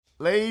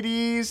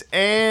Ladies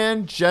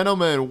and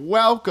gentlemen,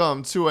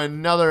 welcome to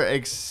another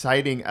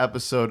exciting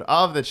episode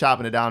of the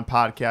Chopping It Down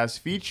podcast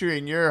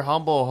featuring your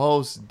humble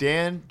hosts,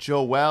 Dan,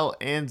 Joel,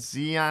 and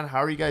Zion.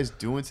 How are you guys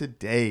doing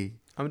today?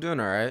 I'm doing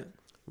all right.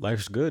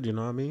 Life's good, you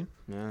know what I mean?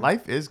 Yeah.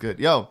 Life is good.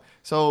 Yo,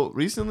 so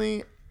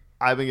recently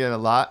I've been getting a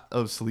lot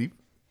of sleep.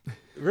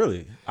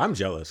 Really? I'm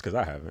jealous because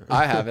I haven't.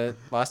 I haven't.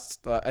 I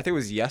think it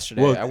was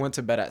yesterday. Well, I went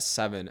to bed at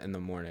 7 in the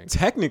morning.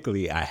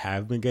 Technically, I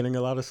have been getting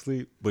a lot of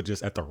sleep, but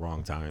just at the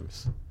wrong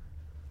times.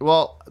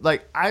 Well,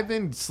 like I've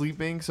been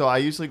sleeping, so I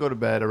usually go to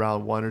bed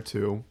around 1 or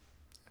 2,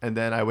 and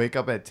then I wake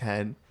up at 10,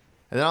 and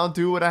then I'll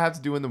do what I have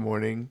to do in the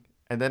morning,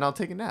 and then I'll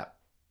take a nap.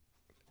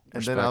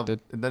 And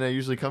then I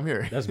usually come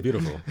here. That's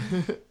beautiful.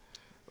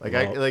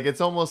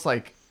 It's almost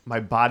like my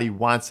body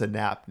wants a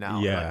nap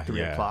now. Yeah, like 3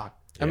 yeah. o'clock.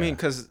 I mean,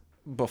 because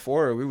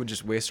before we would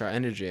just waste our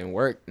energy and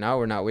work. Now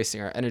we're not wasting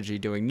our energy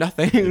doing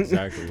nothing.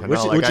 Exactly.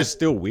 Which is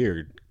still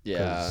weird.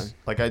 Yeah.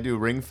 Like I do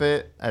Ring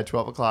Fit at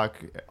 12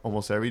 o'clock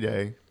almost every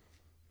day.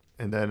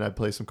 And then I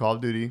play some Call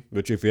of Duty.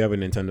 Which if you have a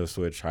Nintendo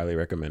Switch, highly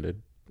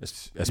recommended.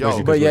 Especially Yo,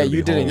 'cause But yeah, we're gonna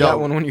you be didn't home. get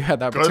one when you had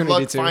the Good opportunity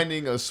luck to.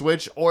 finding a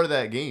Switch or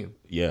that game,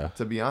 Yeah.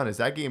 to be honest.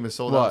 That game is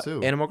sold out What?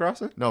 too. Animal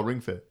Crossing? No,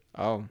 Ring Fit.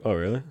 Oh, Oh,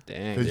 really?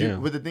 dang. Because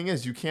but the thing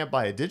is, you can't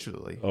buy it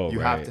digitally. Oh,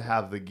 you have right. to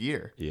have the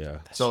gear. Yeah.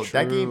 So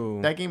true.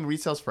 that game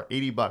retails for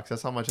 $80.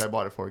 That's how much I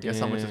bought it for. Guess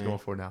how much it's Dang. going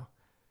for now?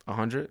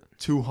 100?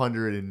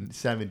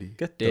 270.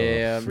 Get the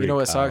Damn. You know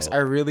what freak sucks? out. I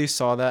really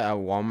saw that at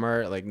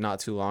Walmart like not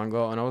too long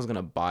ago, and I was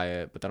gonna buy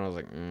it, but then I was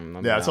like, I'm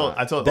Yeah, not.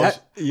 I told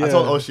That- I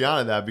told yeah.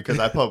 Oceana that because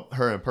I put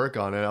her and Perk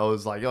on it. I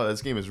was like, yo,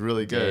 this game is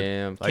really good.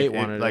 Damn, Like, Kate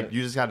wanted it.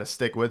 you just got to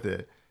stick with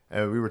it.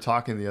 And we were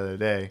talking the other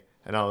day,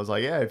 and I was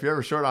like, yeah, if you're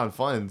ever short on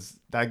funds,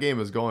 that game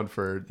is going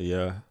for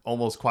Yeah.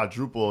 almost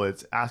quadruple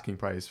its asking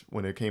price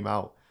when it came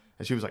out.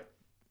 And she was like,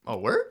 oh,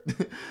 where?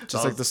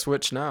 Just like the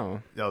Switch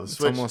now. the It's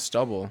Switch. almost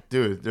double.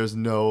 Dude, there's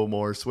no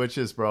more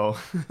Switches, bro.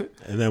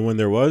 And then when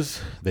there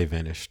was, they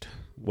vanished.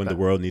 When the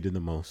world needed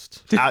them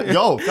most.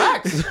 Yo,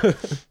 facts.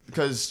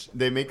 Because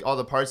they make all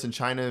the parts in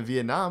China and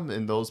Vietnam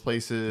and those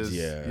places,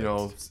 Yeah. you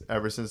know,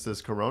 ever since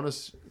this Corona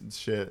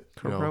shit,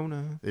 you know,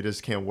 Corona. they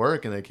just can't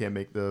work and they can't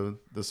make the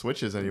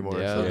Switches anymore.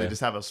 Yeah. So Yeah. they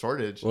just have a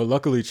shortage. Well,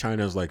 luckily,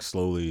 China's like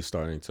slowly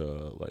starting to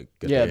like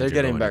get Yeah, the they're engine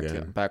getting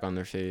going back on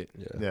their feet.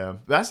 Yeah. Yeah.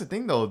 But that's the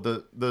thing, though.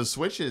 The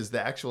Switches, the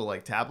actual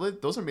like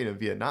tablet, those are made in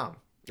Vietnam.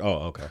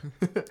 Oh, okay.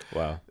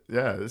 Wow.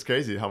 Yeah, it's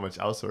crazy how much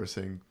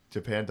outsourcing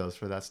Japan does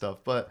for that stuff.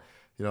 But,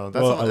 you know,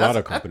 that's Well, a lot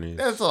of companies.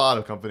 That's a lot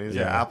of companies.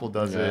 Yeah, Yeah. Apple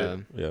does Yeah. it.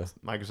 Yeah.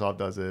 Microsoft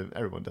does it.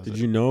 Everyone does Did it.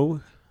 you know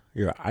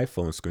your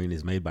iPhone screen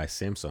is made by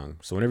Samsung?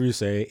 So whenever you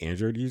say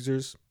Android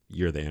users,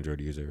 you're the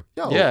Android user.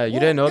 Yo, Yeah, you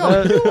didn't know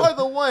that? You are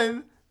the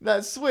one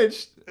that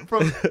switched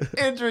from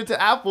Android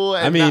to Apple.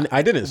 And I mean,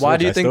 I didn't. Why switch.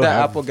 do you I think still that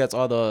have- Apple gets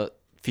all the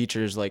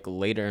features like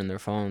later in their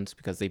phones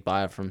because they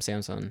buy it from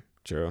Samsung?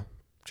 True.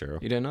 You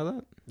didn't know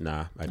that?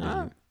 Nah, I didn't.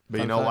 Ah. but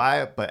you Fun know fact.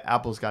 why? But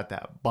Apple's got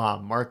that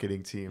bomb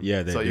marketing team.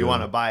 Yeah, they so do. you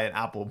want to buy an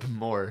Apple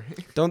more.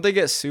 Don't they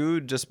get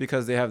sued just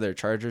because they have their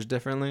chargers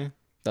differently?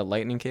 The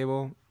lightning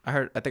cable?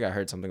 I think I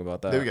heard something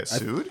about that. They would get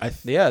sued.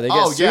 Yeah, they get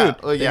Oh, sued. yeah.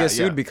 Oh, They yeah, get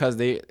sued yeah. because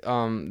they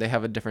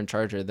have a different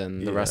charger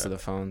than the rest Yeah. of the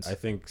phones. I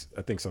think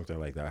something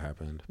like that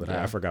happened, but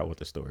Yeah. I forgot what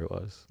the story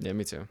was. Yeah,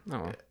 me too.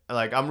 Oh,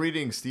 Like I'm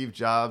reading Steve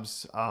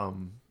Jobs. I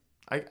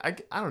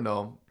don't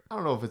know. I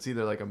don't know if it's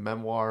either like a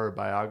memoir or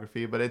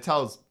biography, but it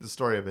tells the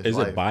story of his Is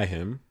life. it by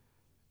him?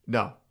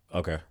 No.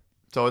 Okay.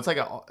 So it's like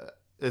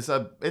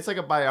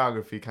a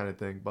biography kind of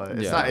thing, but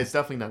it's Yeah. not. It's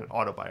definitely not an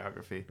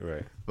autobiography.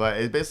 Right. But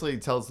it basically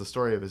tells the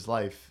story of his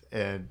life,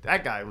 and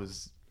that guy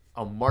was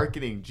a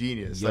marketing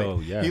genius. Yo,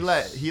 like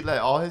yes. he let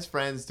all his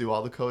friends do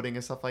all the coding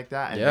and stuff like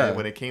that, and Yeah. then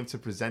when it came to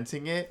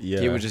presenting it, Yeah.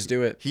 he would just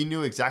do it. he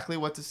knew exactly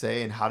what to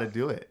say and how to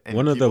do it, and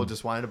One of people the-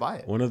 just wanted to buy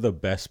it. One of the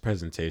best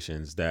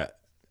presentations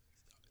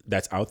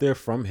that's out there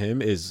from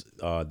him is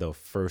the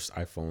first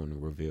iPhone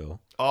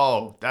reveal.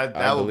 Oh, that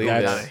I will go believe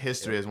down that's in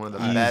history as one of the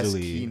best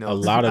Easily, keynotes a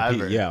lot of ever.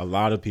 people. Yeah, a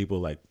lot of people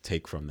like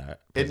take from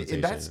that presentation.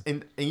 And that's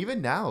and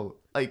even now,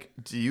 like,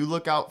 do you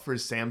look out for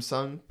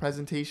Samsung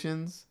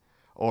presentations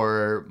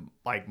or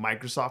like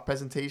Microsoft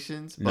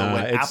presentations? But Nah,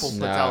 when it's- Apple puts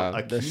Nah, out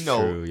a That's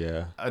keynote true.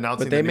 Yeah.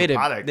 announcing But they the new made it.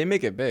 product, They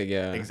make it big.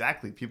 Yeah.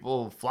 exactly,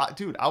 people flock.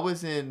 Dude, I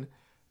was in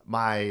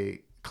my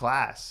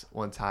class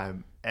one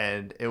time,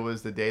 and it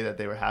was the day that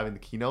they were having the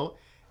keynote.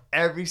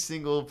 Every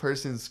single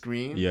person's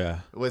screen Yeah.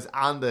 was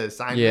on the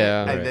assignment,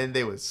 Yeah. and Right. then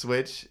they would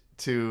switch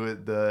to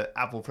the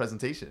Apple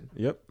presentation.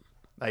 Yep.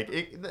 Like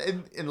it,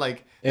 and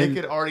like And-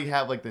 they could already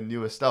have like the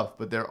newest stuff,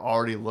 but they're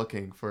already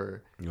looking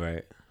for.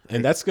 Right.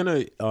 And that's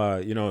gonna,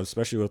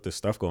 especially with this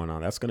stuff going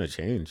on, that's gonna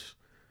change,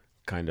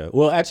 kind of.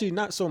 Well, actually,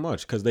 not so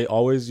much because they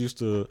always used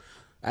to.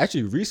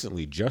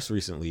 Actually, just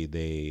recently,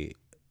 they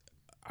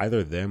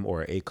either them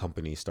or a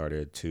company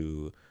started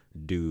to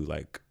do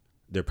like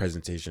their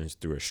presentations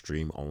through a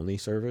stream only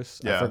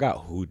service. Yeah. I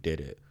forgot who did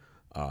it.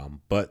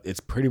 But it's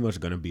pretty much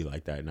going to be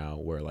like that now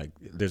where like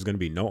there's going to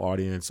be no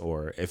audience,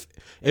 or if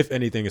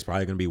anything, it's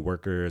probably going to be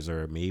workers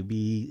or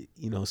maybe,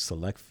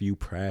 select few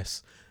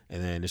press.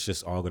 and then it's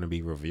just all gonna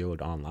be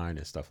revealed online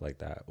and stuff like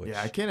that. Which,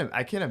 Yeah,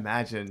 I can't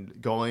imagine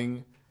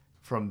going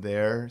from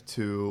there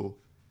to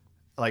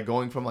like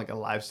going from like a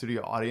live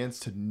studio audience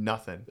to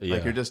nothing. Yeah.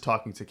 Like you're just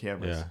talking to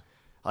cameras. Yeah.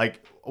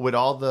 Like with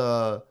all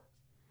the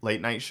late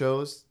night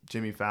shows,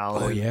 Jimmy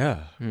Fallon, Oh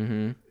yeah,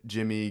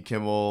 Jimmy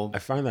Kimmel, I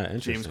find that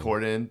interesting. James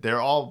Corden,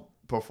 they're all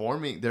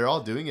performing. They're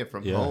all doing it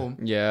from Yeah. home.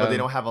 Yeah. But they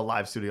don't have a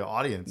live studio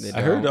audience. They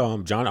I heard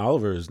John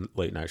Oliver's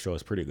late night show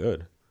is pretty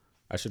good.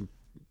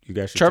 You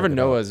guys should. Trevor check it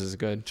out. Noah's is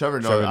good. Trevor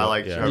Trevor Noah, I Noah,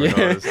 like yeah. Trevor Yeah.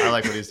 Noah's. I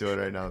like what he's doing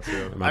right now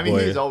too. My I mean,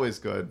 boy. he's always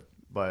good,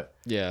 but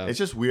Yeah. it's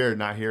just weird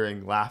not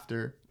hearing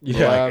laughter,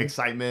 Yeah. like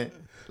excitement.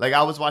 Like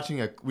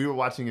we were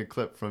watching a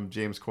clip from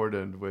James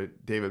Corden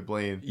with David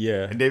Blaine.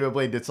 Yeah. And David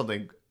Blaine did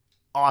something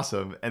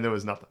awesome, and there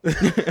was nothing.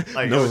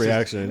 Like No it was just-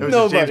 reaction. it was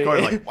just James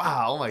Nobody. Corden, like,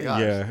 wow, oh my gosh.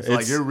 Yeah, So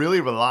like it's- you're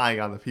really relying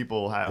on the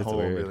people at It's home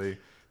weird. really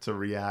to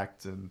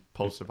react and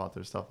post about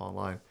their stuff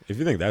online. If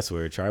you think that's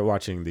weird, try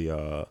watching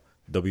the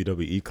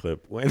WWE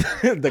clip when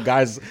the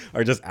guys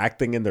are just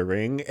acting in the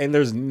ring and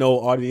there's no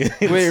audience.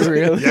 Wait,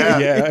 really? Yeah.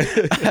 Yeah.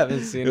 I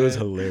haven't seen It was it.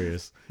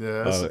 hilarious.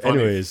 Yeah. That's funny.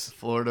 Anyways,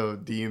 Florida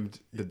deemed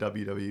the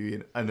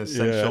WWE an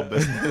essential Yeah.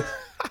 business.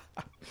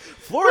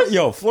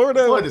 Florida,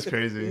 Florida's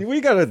crazy.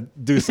 We gotta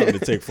do something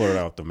to take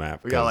Florida off the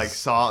map. We got 'cause-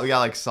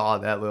 saw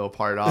that little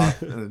part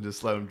off and then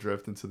just let them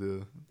drift into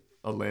the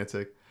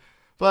Atlantic.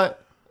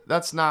 But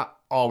that's not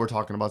all we're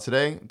talking about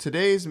today.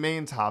 Today's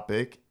main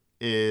topic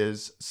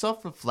is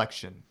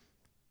self-reflection.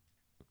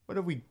 What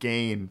have we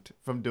gained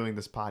from doing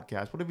this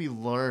podcast? What have we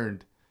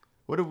learned?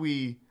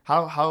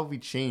 How have we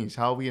changed?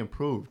 How have we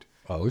improved?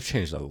 Oh, we've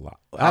changed a lot.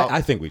 How-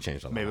 I think we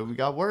changed a lot. Maybe we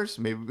got worse.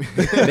 Maybe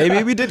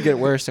Maybe we did get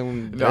worse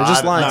and they're No,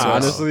 just I- lying no, to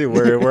us. honestly,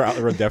 we're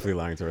definitely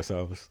lying to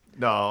ourselves.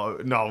 No,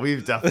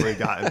 we've definitely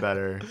gotten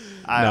better.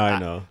 I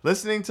know.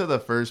 Listening to the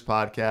first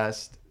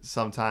podcast,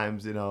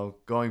 sometimes,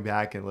 going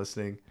back and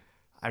listening,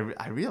 I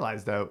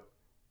realized that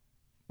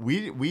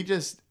we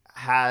just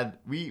had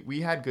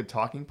we had good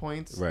talking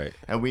points, Right.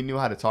 and we knew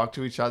how to talk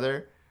to each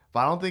other,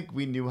 but I don't think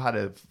we knew how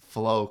to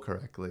flow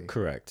correctly.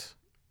 Correct.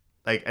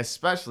 Like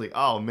especially,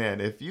 oh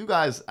man, if you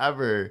guys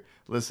ever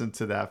listened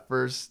to that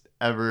first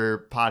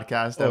ever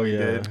podcast that Oh, we yeah.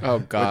 did, Oh,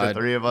 with God. the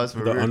three of us,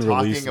 where The we were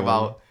unreleased talking one.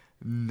 about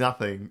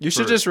nothing. You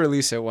should for- just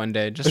release it one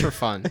day, just for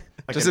fun,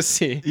 just to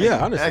see. Yeah,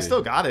 And honestly. I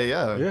still got it,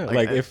 yeah. Yeah,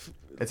 like I- if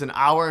it's an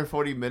hour and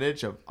 40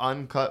 minutes of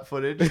uncut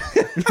footage.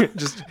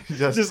 Just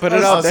just put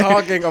it us out there.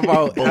 talking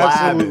about Blabbing.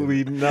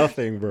 absolutely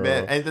nothing, bro.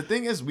 Man, and the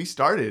thing is, we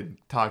started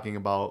talking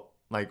about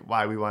like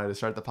why we wanted to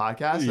start the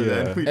podcast, and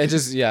Yeah. then we it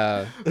just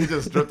yeah. we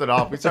just drifted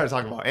off. We started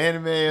talking about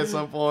anime at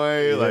some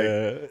point. Like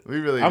Yeah. we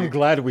really, I'm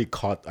glad we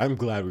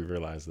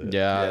realized it.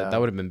 Yeah, Yeah. that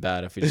would have been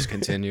bad if we just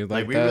continued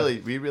like, like we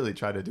that. really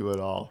tried to do it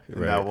all in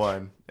Right. that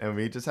one, and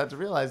we just had to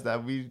realize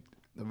that we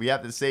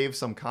have to save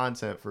some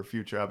content for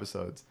future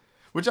episodes,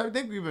 which I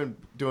think we've been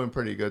doing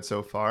pretty good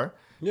so far.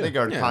 Yeah. I think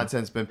our Yeah.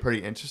 content's been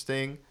pretty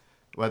interesting,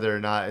 whether or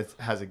not it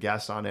has a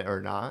guest on it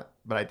or not.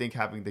 But I think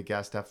having the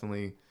guest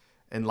definitely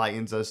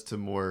enlightens us to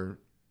more,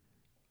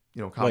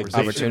 Like conversation.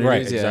 opportunities,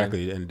 right? yeah.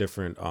 Exactly, and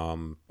different.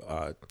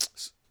 Wow,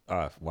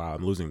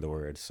 I'm losing the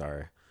word.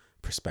 Sorry,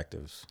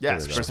 perspectives.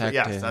 Yes, There we go.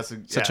 yes, Perspective.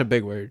 that's Such a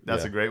big word.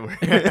 that's Yeah. a great word.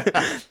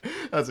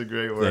 That's a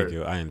great word. Thank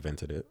you. I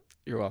invented it.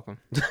 You're welcome.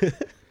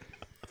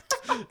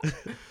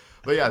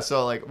 But yeah,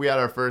 so like we had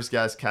our first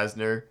guest,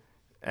 Kesner,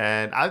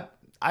 and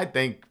I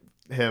thank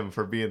him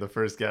for being the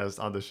first guest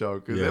on the show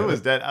because Yeah. it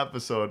was that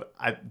episode.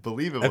 I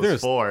believe it I think was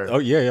it's 4. Oh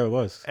yeah, it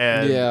was.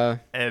 and Yeah.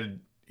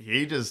 and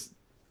he just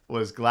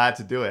was glad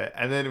to do it.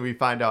 And then we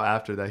find out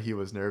after that he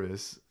was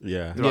nervous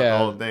Yeah. throughout Yeah. the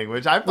whole thing,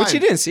 which I find Which you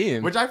didn't see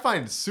him. which I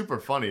find super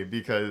funny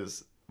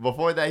because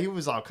before that he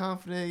was all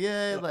confident,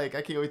 yeah, like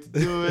I can't wait to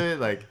do it,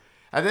 like,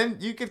 and then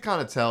you could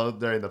kind of tell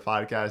during the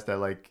podcast that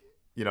like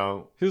He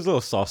was a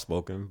little soft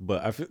spoken,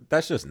 but I feel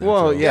that's just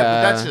Well, natural. yeah, but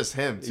Yeah. that's just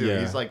him too. Yeah.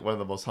 He's like one of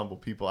the most humble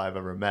people I've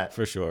ever met,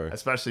 for sure.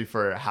 especially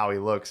for how he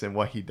looks and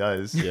what he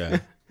does. Yeah.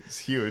 It's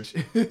huge,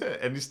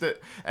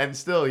 and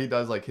still he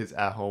does like his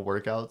at home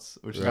workouts,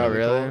 which is Oh, really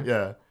really? cool.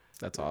 Yeah.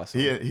 That's awesome.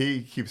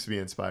 He keeps me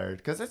inspired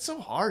because it's so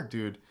hard,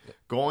 dude.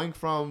 Going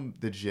from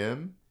the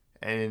gym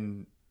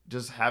and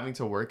just having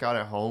to work out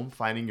at home,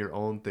 finding your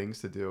own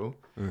things to do,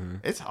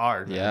 it's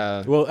hard. Man.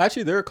 Yeah. Well,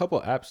 actually, there are a couple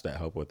apps that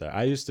help with that.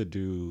 I used to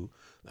do.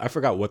 I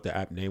forgot what the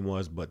app name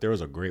was, but there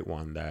was a great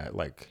one that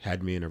like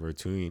had me in a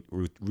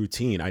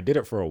routine. I did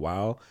it for a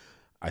while.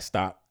 I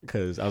stopped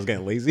because I was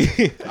getting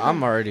lazy.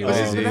 I'm already But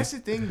lazy. that's the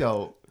thing,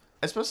 though,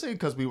 especially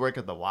because we work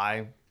at the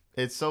Y.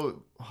 It's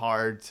so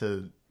hard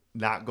to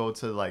not go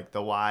to like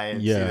the Y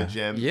and see Yeah. the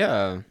gym,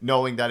 Yeah.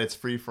 knowing that it's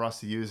free for us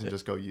to use and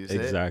just go use it.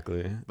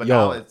 Exactly. But Yo,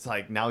 now it's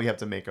like we have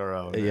to make our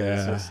own. and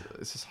Yeah.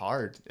 it's just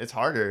hard. It's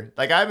harder.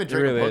 Like I haven't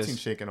drank really a protein is.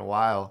 shake in a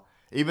while,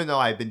 even though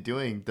I've been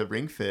doing the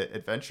Ring Fit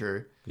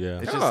adventure. yeah.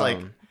 It's just Oh. like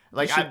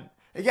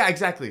yeah,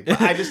 exactly.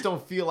 But I just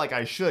don't feel like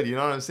I should. You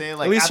know what I'm saying?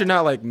 Like At least after- you're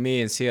not like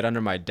me and see it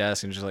under my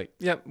desk and just like,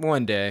 yep,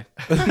 one day.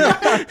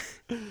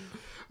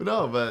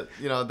 No, but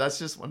that's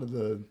just one of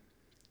the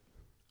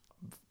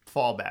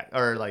fallback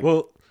or like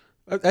Well,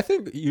 I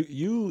think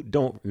you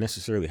don't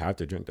necessarily have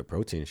to drink the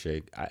protein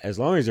shake as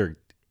long as you're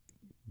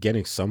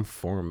getting some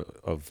form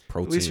of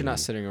protein. At least you're not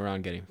sitting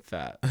around getting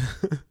fat.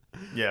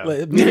 Yeah.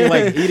 Meaning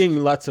like eating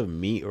lots of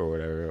meat or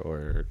whatever,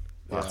 or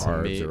Lots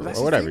of meat. carbs or That's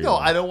the whatever. thing, you though.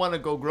 want. I don't want to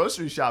go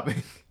grocery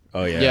shopping.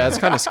 Oh yeah. Yeah, it's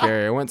kind of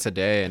scary. I went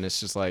today, and it's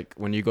just like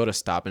when you go to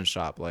Stop and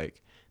Shop,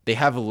 like they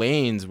have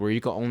lanes where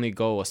you can only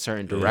go a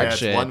certain Yeah, it's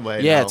direction. one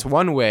way Yeah, now. it's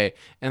one way,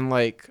 and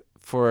like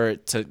for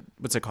to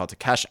what's it called, to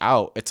cash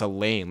out, it's a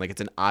lane, like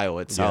it's an aisle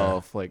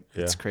itself. Like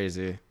it's Yeah.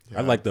 crazy.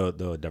 I like the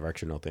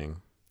directional thing.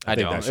 I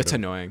think know that it's should've-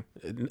 annoying.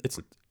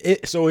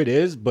 So it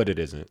is, but it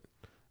isn't,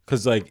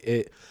 because like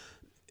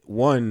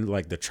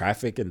like the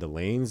traffic and the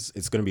lanes,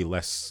 it's gonna be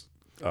less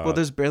Well,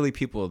 there's barely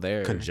people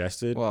there.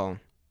 congested. Well,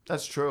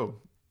 That's true.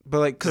 but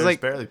like, cause There's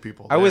like barely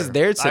people. I was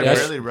there I today.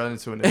 rarely run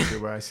into an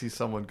issue where I see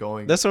someone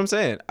going that's what I'm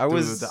saying. I through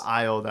was the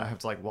aisle that I have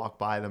to like walk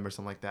by them or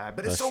something like that.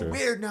 But it's That's so true.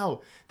 weird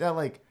now that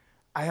like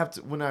I have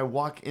to, when I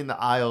walk in the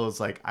aisles,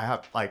 like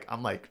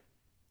I'm like,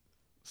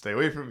 stay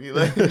away from me.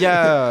 Like,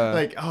 Yeah.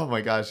 like, oh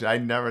my gosh, I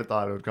never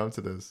thought it would come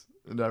to this.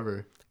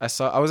 Never. I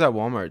was at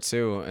Walmart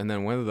too, and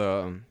then one of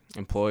the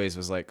employees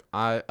was like,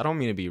 I don't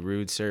mean to be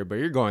rude, sir, but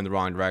you're going the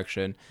wrong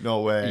direction.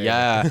 No way.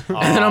 Yeah.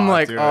 And I'm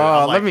like, dude. oh,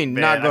 I'm let like, me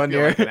man, not go I in feel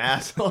here. like an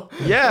asshole.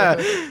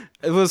 Yeah.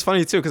 It was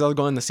funny too, because I was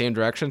going the same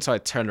direction, so I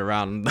turned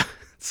around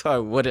so I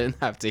wouldn't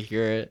have to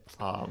hear it.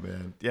 Oh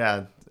man.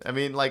 Yeah. I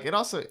mean, like it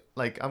also,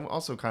 like I'm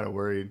also kind of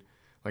worried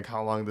like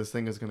how long this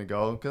thing is going to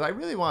go, because I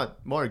really want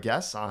more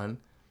guests on,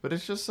 but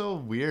it's just so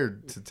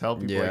weird to tell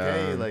people like, Yeah.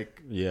 hey,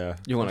 like, yeah.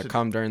 You want to should-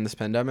 come during this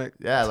pandemic?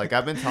 yeah, like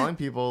I've been telling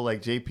people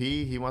like JP,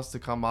 he wants to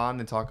come on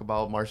and talk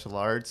about martial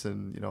arts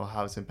and, you know,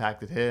 how it's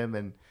impacted him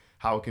and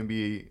how it can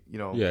be, you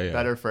know, Yeah.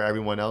 better for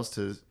everyone else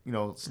to, you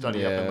know,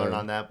 study up and learn Yeah.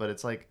 on that. But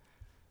it's like,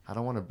 I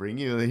don't want to bring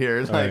you here.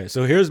 All Like, right.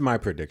 So here's my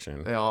prediction.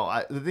 you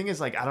know, the thing is,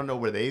 like, I don't know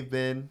where they've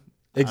been.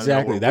 I don't know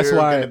Exactly. where That's we're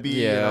why- gonna be,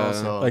 you know, Yeah.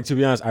 so, Like, to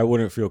be honest, I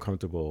wouldn't feel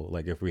comfortable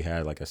like if we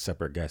had like a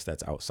separate guest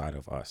that's outside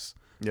of us.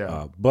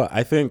 yeah. But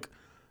I think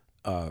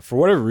for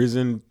whatever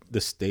reason,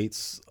 the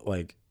states,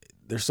 like,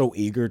 they're so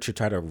eager to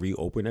try to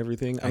reopen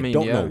everything. I mean,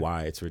 don't yeah. know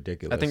why. It's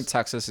ridiculous. I think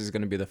Texas is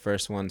going to be the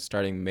first one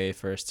starting May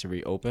 1st to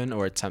reopen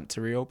or attempt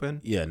to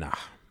reopen. Yeah, nah.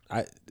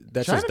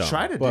 That's China just dumb.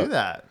 tried to But- do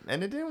that,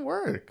 and it didn't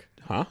work.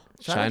 Huh?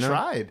 China China?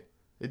 tried.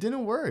 It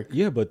didn't work.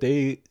 Yeah, but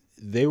they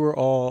were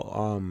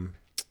all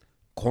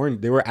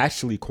they were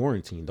actually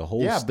quarantined, the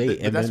whole Yeah, state,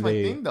 but and that's then my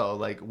they thing though.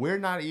 Like we're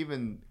not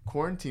even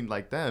quarantined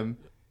like them,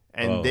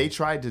 and Oh. they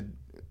tried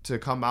to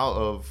come out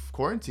of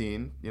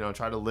quarantine. You know,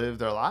 try to live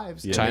their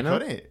lives. Yeah. and China?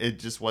 they couldn't. It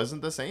just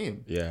wasn't the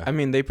same. yeah. I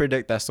mean, they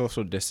predict that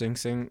social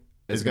distancing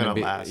is It's going to gonna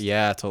be last.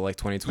 yeah till like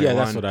 2021.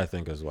 Yeah, that's what I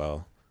think as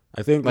well.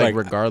 I think like, like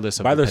regardless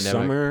of by the pandemic.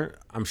 summer,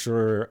 I'm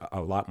sure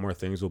a lot more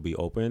things will be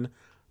open.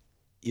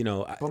 You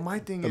know, But my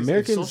thing is,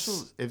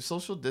 Americans- if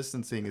social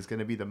distancing is going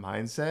to be the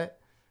mindset,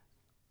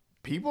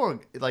 people are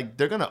like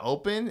they're going to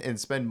open and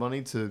spend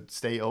money to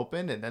stay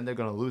open, and then they're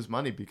going to lose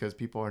money because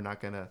people are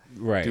not going to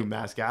right. do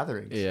mass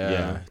gatherings.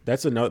 Yeah.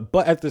 That's another.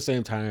 But at the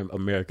same time,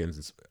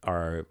 Americans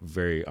are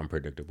very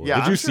unpredictable. Yeah,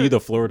 Did I'm you sure- see the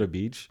Florida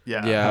beach?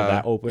 Yeah. Yeah. How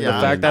that opened? Yeah,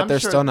 The fact that I'm they're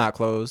sure- still not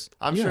closed.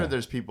 I'm Yeah. sure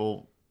there's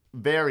people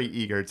very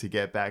eager to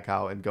get back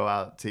out and go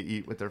out to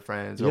eat with their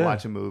friends or Yeah.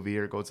 watch a movie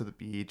or go to the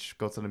beach,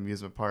 go to an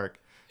amusement park.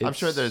 I'm It's-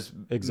 sure there's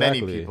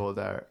exactly. many people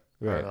that are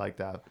Right. like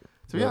that.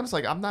 To be Yeah. honest,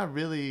 like I'm not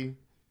really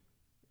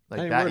I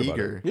like ain't that worried about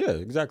eager. it. Yeah,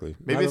 exactly.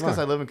 Maybe it's Neither because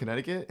I am live in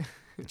Connecticut.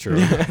 True.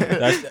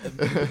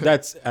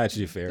 that's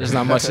actually fair. There's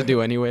not much to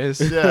do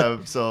anyways. Yeah,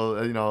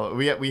 so you know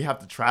we have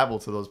to travel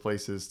to those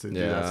places to do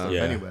that Yeah. stuff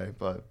Yeah. anyway.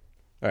 But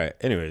All right.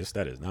 Anyways,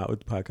 that is not what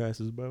the podcast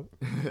is about.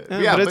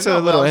 Yeah, but it's a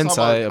little I was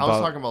talking insight I was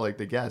about- talking about like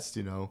the guests,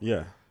 you know.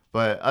 Yeah,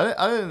 But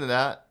other than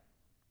that,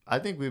 I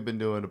think we've been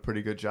doing a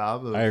pretty good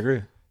job of I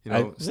agree. you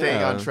know I-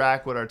 staying on yeah.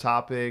 track with our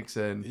topics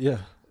and Yeah.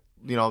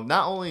 you know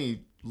not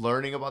only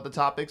learning about the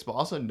topics but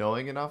also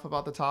knowing enough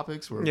about the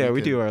topics where Yeah,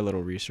 we can- do our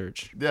little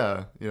research.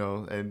 yeah, you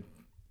know, and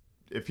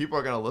if people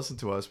are going to listen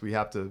to us, we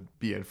have to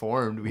be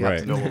informed, we have to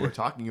Right. know what we're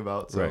talking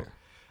about. So Right.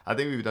 I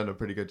think we've done a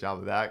pretty good job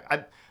of that.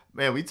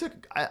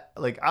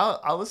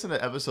 I'll listen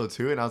to episode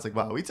 2 and I was like,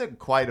 wow, we took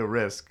quite a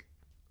risk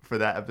for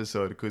that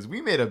episode because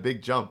we made a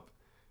big jump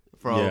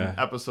from Yeah.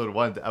 episode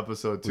 1 to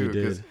episode 2 We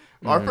did. because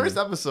our first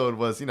episode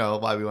was, you know,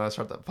 why we want to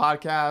start the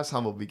podcast,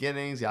 humble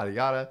beginnings, yada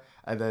yada,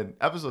 and then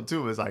episode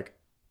 2 was like,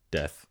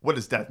 Death. what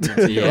does death mean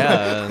to you?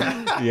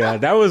 Yeah. Yeah,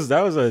 that was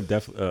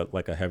a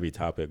like a heavy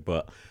topic,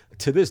 but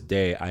to this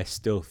day, I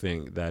still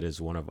think that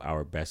is one of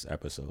our best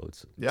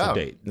episodes Yeah. to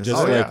date. Oh,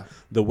 Just like yeah.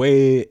 the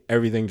way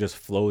everything just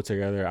flowed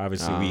together.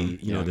 Obviously,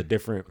 you know, yeah. the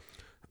different,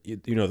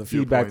 you know, the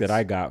feedback that Viewpoints.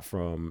 I got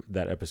from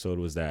that episode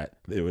was that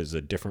it was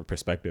a different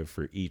perspective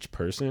for each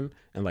person,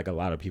 and like a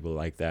lot of people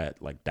like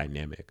that, like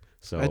dynamic.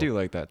 So I do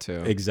like that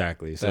too.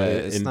 exactly. So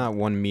That it's and- not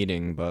one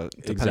meeting, but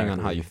depending on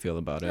how Exactly. you feel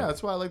about it. Yeah,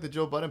 that's why I like the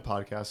Joe Budden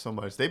podcast so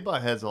much. They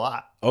butt heads a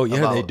lot. Oh yeah,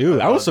 they about- do. I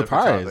about was different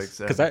surprised topics,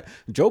 because and-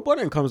 Joe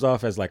Budden comes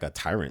off as like a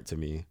tyrant to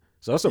me.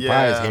 So I was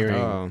surprised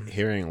Yeah.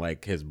 hearing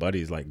like his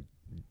buddies like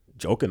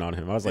joking on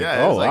him. I was like,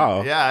 yeah, oh it's like,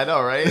 wow. yeah, I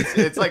know, right?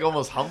 It's like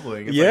almost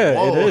humbling. It's Yeah, like,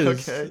 whoa, it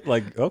is. Okay.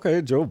 Like,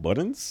 okay, Joe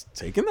Budden's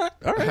taking that.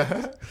 All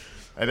right.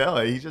 I know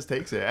he just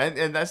takes it,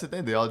 and that's the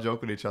thing. They all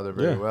joke with each other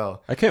very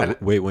well. I can't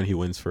wait when he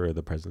wins for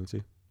the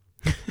presidency.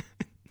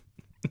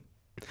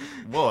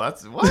 Whoa,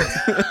 that's what?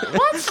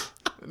 What?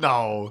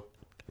 No,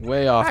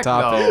 Way off Heck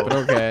topic, no. but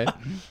okay.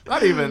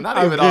 not even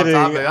I'm off kidding,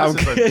 topic. That's I'm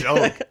just a kidding.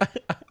 joke.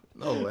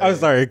 No way. I'm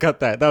sorry, cut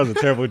that. That was a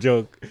terrible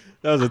joke.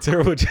 That was a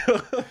terrible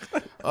joke.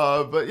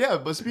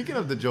 But speaking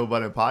of the Joe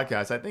Budden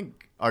podcast, I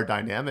think our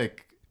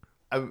dynamic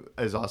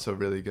is also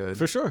really good.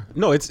 For sure.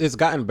 No, it's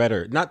gotten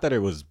better. Not that it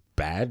was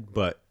bad,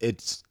 but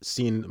it's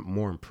seen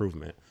more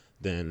improvement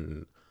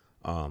than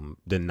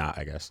not,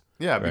 I guess.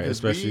 Yeah, Right, because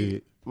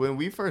especially when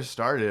we first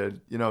started,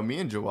 me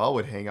and Joel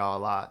would hang out a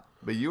lot,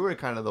 but you were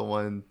kind of the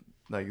one,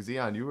 like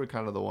Zion, you were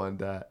kind of the one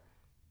that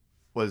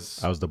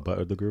was. I was the butt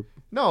of the group.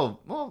 No,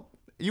 well,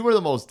 you were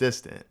the most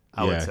distant,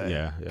 I would Yeah, say.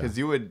 yeah. Because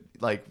you would,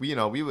 like, we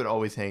would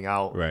always hang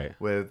out Right.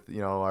 with,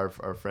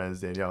 our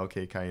friends, Danielle,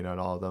 Kay, Kaina, and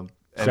all of them.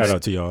 And Shout then,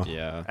 out to y'all.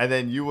 Yeah. And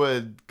then you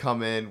would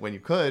come in when you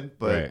could,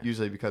 but Right.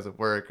 usually because of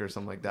work or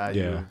something like that,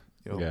 Yeah.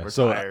 you Yeah. were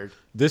So, tired.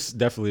 This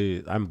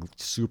definitely, I'm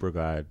super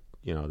glad,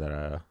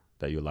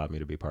 that you allowed me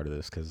to be part of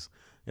this because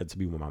it's to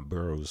be with my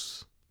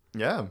bros.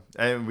 Yeah,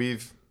 and we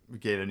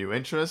gained a new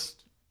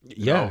interest.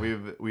 Yeah.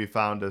 We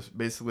found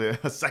basically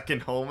a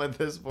second home at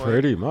this point.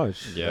 Pretty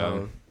much.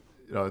 Yeah.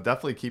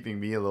 Definitely keeping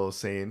me a little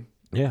sane.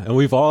 Yeah, and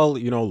we've all,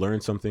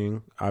 learned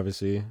something,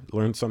 obviously,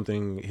 learned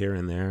something here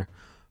and there.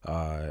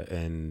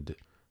 And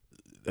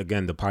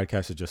again, the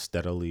podcast is just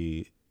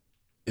steadily,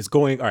 it's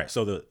going, all right,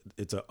 so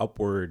it's an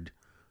upward,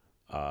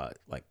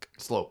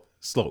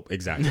 Slope.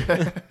 exactly,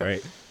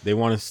 right? They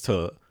want us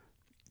to,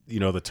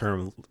 the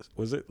term,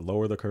 was it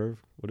lower the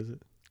curve? What is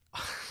it?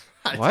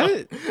 What?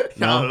 I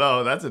don't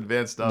know. That's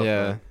advanced stuff.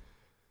 Yeah. man.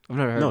 I've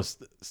never heard. No,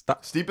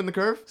 stop, Steep in the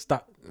curve?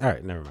 stop. All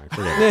right, never mind.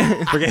 Forget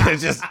it. Forget it.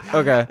 Just,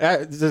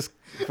 Okay. just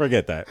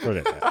forget that.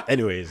 Forget that.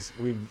 Anyways,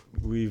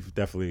 we've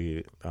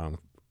definitely,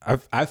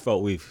 I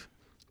felt we've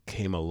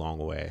came a long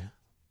way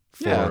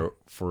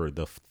for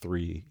the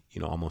 3,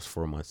 almost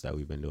 4 months that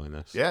we've been doing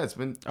this. Yeah, it's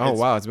been. Oh,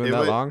 wow, it's been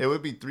that long? It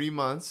would be 3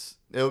 months.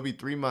 It would be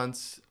 3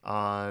 months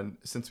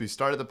since we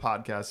started the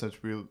podcast,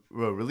 since we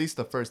released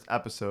the first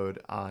episode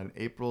on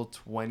April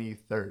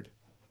 23rd.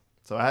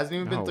 So it hasn't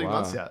even been Oh, 3 wow.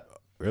 months yet.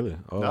 Really?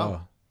 Oh, No.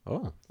 wow.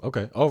 Oh,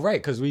 okay. Oh,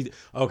 right.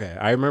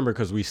 I remember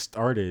because we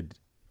started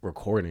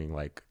recording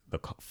like the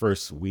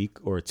first week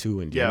or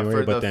two in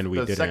January, for but then we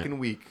the didn't. second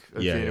week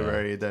of Yeah,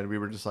 January, then we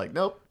were just like,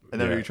 nope. And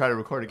then Yeah. we tried to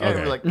record again. And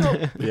we were Okay. like,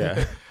 nope.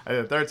 Yeah. And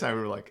the third time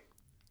we were like,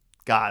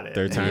 got it.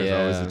 Third time's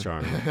always Yeah. the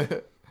charm.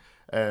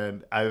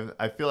 And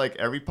I feel like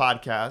every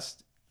podcast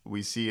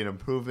we see an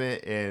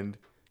improvement in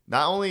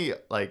not only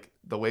like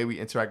the way we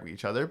interact with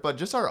each other, but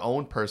just our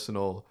own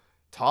personal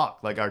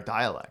talk, like our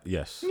dialect.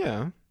 Yes.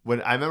 Yeah.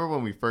 I remember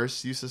when we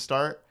first used to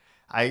start,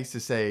 I used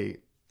to say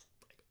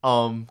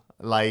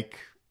like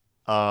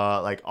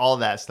all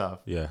that stuff.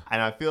 Yeah.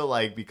 And I feel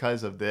like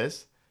because of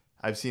this,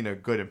 I've seen a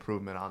good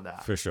improvement on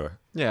that. For sure.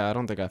 Yeah. I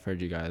don't think I've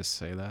heard you guys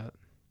say that.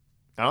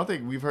 I don't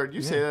think we've heard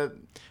you say that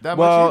much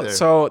Well, either.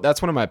 so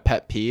that's one of my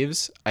pet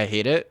peeves. I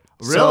hate it.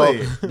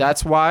 Really? So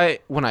that's why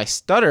when I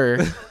stutter,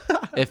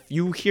 if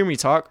you hear me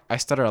talk, I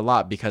stutter a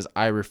lot because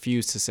I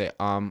refuse to say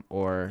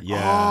or.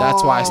 Yeah.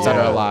 That's why I stutter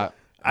Yeah. a lot.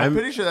 I'm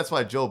pretty sure that's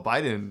why Joe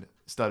Biden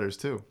stutters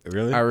too.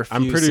 Really? I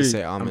refuse to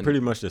say I'm and-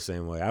 pretty much the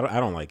same way. I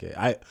don't like it.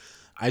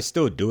 I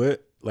still do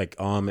it like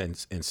and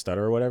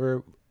stutter or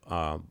whatever.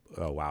 Oh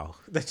wow.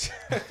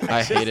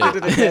 I hate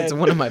it. It's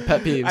one of my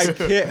pet peeves. I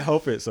can't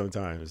help it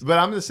sometimes. But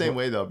I'm the same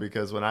way though,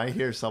 because when I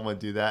hear someone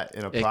do that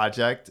in a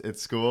project at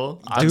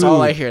school, That's Dude,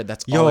 all I hear.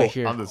 That's all I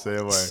hear. I'm the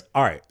same way.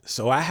 All right.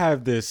 So I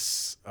have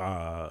this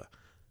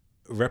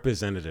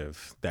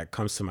representative that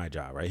comes to my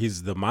job, right?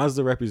 He's the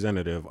Mazda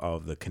representative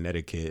of the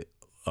Connecticut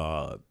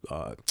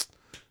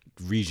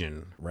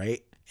region,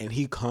 right? And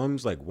he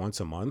comes like once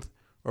a month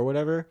or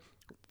whatever.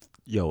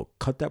 Yo,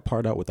 cut that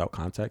part out without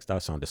context. That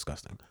would sound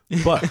disgusting.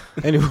 But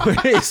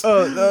anyways,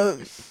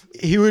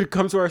 he would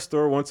come to our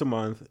store once a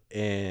month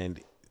and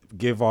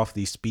give off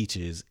these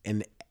speeches.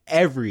 And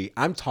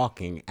I'm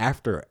talking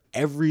after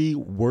every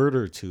word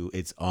or two,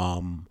 it's I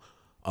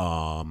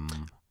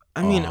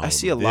mean, I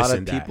see a this lot of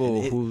and that.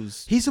 people And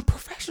who's he's a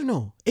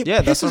professional. It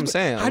Yeah, that's what pisses I'm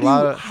me-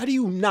 saying. How do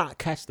you not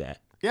catch that?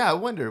 Yeah, I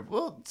wonder.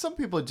 Well, some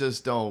people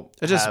just don't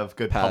They just have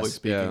good pass, public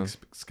speaking yeah.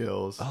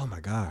 skills. Oh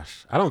my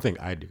gosh, I don't think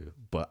I do,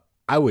 but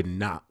I would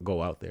not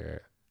go out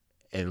there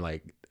and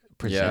like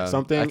present Yeah,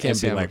 something I can't and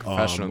say be I'm a like,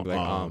 professional, be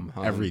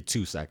like, every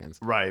 2 seconds.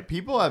 Right.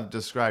 People have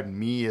described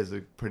me as a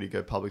pretty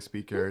good public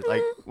speaker.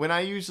 Like when I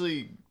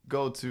usually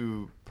go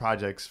to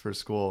projects for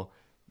school,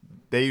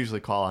 they usually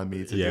call on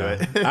me to do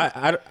it.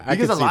 I Because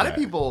could a see lot that. of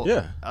people,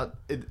 yeah,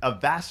 a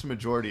vast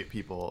majority of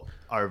people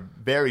are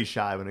very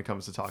shy when it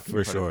comes to talking For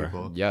in front sure. of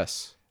people.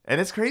 yes, And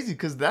it's crazy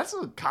because that's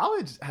what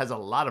college has a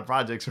lot of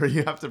projects where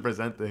you have to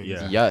present things.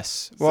 Yeah.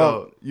 yes.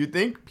 Well, So you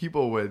think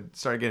people would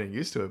start getting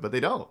used to it, but they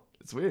don't.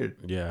 It's weird.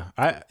 yeah,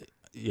 I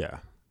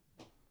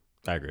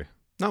agree.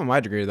 not my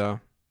degree though.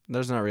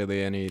 There's not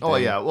really any. Oh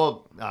yeah,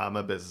 well, I'm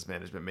a business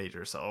management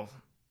major, so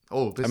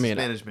business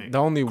management. the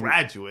only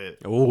graduate.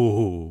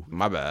 Ooh.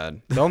 My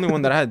bad. The only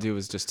one that I had to do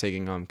was just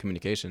taking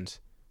communications.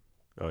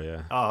 Oh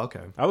yeah. Oh,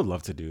 okay. I would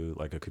love to do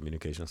like a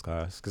communications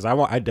class because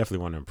I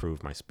definitely want to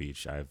improve my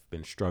speech. I've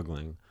been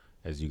struggling,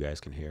 as you guys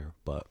can hear,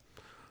 but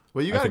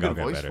Well, you I got a think I'll good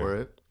get voice better. for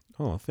it.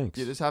 oh, thanks.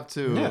 You just have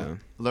to Yeah.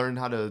 learn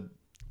how to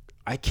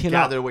I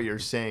cannot. gather what you're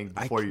saying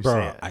before you bro,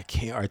 say it. I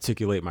can't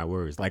articulate my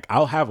words. Like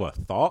I'll have a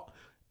thought.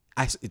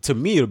 To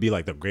me, it'll be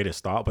like the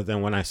greatest thought, but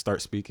then when I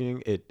start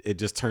speaking, it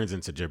just turns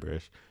into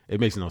gibberish. It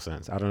makes no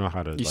sense. I don't know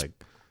how to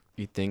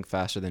You think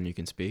faster than you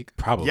can speak.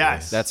 probably.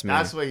 Yes, That's me.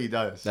 That's what he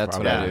does. That's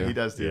what I Yeah, do. he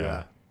does do Yeah.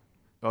 that.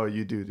 Oh,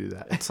 you do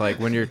that. It's like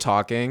when you're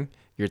talking,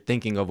 you're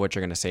thinking of what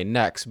you're gonna say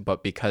next,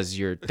 but because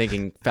you're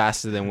thinking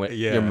faster than what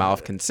Yeah. your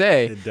mouth can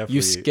say, It definitely-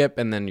 you skip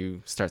and then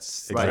you start.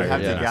 Right, you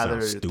have Yeah. to gather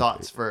Sounds your stupid.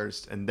 thoughts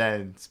first and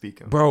then speak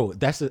them. Bro,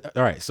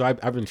 all right. So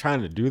I've been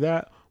trying to do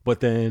that, but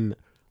then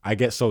I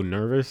get so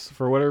nervous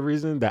for whatever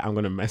reason that I'm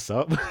gonna mess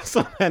up.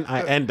 So then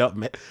I end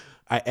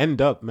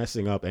up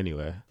messing up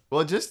anyway.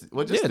 Well, just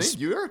Yeah, think it's-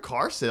 you're a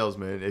car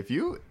salesman. If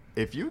you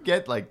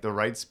get like the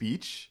right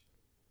speech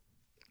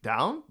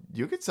down,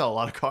 you could sell a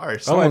lot of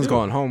cars. Oh, I Someone's do.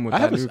 going home with I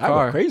that have new I have a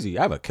car. crazy.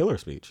 I have a killer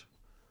speech.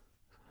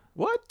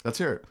 What? Let's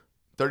hear it.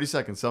 30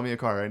 seconds. Sell me a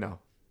car right now.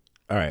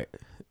 All right.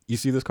 You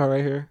see this car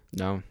right here?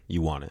 No,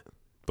 You want it.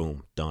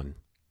 Boom. Done.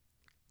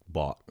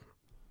 Bought.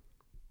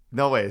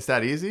 No way. It's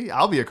that easy?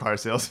 I'll be a car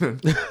salesman.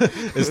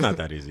 It's not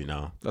that easy,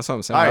 no. that's what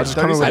I'm saying. All right, I'll just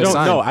 30 come in with I a don't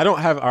sign. know. I don't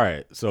have. All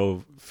right.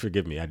 So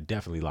forgive me. I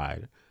definitely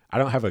lied. I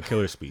don't have a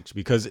killer speech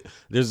because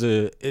there's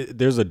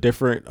a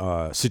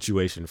different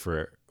situation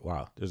for.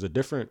 Wow. There's a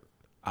different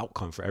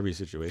outcome for every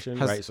situation,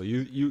 right? So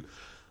you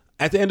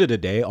at the end of the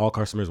day, all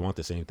customers want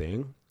the same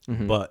thing,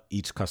 but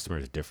each customer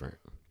is different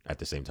at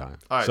the same time.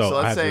 All right. So I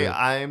let's have say to-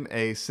 I'm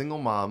a single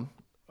mom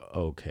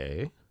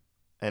okay.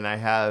 and I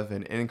have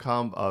an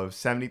income of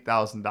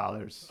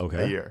 $70,000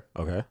 Okay. a year.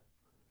 Okay.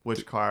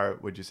 Which car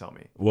would you sell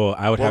me? Well,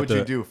 I would What have would to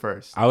you do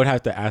first? I would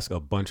have to ask a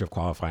bunch of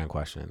qualifying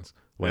questions.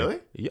 Like- Really?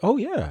 Oh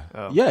yeah.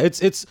 Oh. Yeah,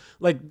 it's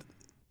like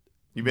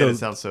You made the- it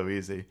sound so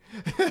easy.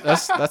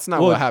 That's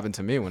not Well- what happened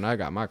to me when I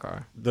got my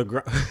car. the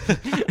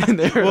And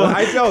they were Well,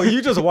 like- I know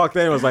you just walked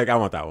in and was like, I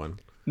want that one.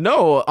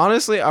 No,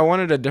 honestly, I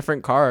wanted a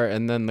different car,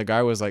 and then the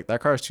guy was like, "That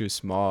car's too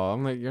small."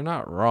 I'm like, "You're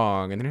not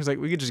wrong." And then he was like,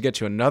 "We could just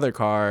get you another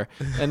car."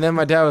 And then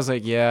my dad was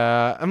like,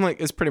 "Yeah." I'm like,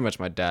 "It's pretty much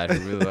my dad who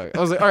really like."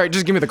 I was like, "All right,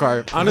 just give me the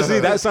car."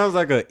 Honestly, that sounds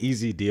like an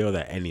easy deal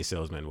that any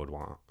salesman would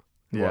want.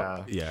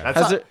 Yeah. yeah.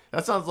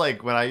 That sounds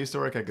like when I used to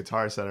work at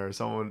Guitar Center,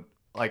 someone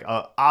like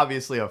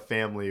obviously a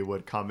family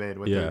would come in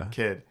with Yeah. their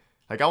kid.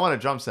 Like, I want a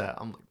drum set.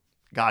 I'm like,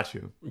 got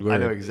you. I Word.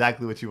 know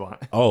exactly what you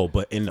want. Oh,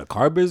 but in the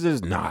car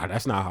business, nah,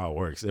 that's not how it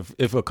works.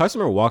 If a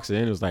customer walks in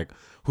and is like,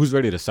 who's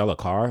ready to sell a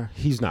car,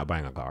 he's not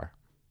buying a car.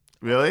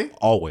 Really?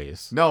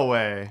 Always. No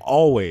way.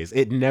 Always.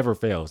 It never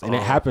fails. And it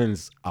Oh.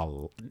 happens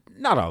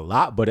not a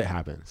lot, but it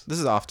happens. This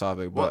is off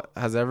topic, but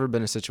has there ever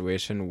been a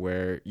situation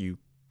where you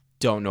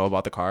don't know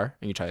about the car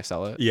and you try to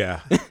sell it?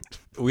 Yeah.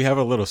 We have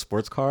a little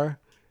sports car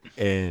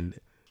and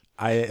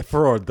I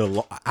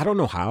don't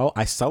know how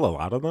I sell a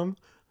lot of them,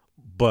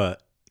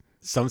 but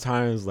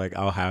sometimes like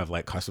I'll have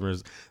like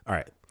customers. All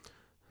right.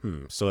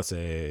 So let's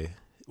say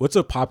what's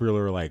a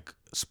popular like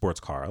sports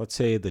car? Let's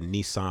say the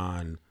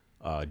Nissan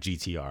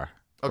GTR.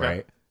 Okay.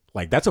 Right?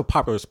 Like that's a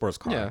popular sports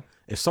car. Yeah.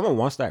 If someone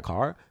wants that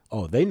car,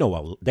 they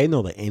know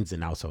the ins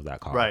and outs of that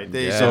car. Right.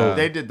 They Yeah.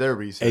 they did their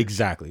research.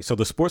 Exactly. So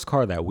the sports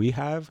car that we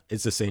have,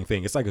 it's the same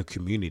thing. It's like a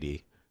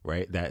community,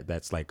 right?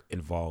 That's like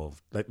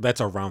involved. Like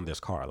that's around this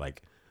car.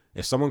 Like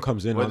if someone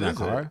comes in What on that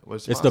is it? car,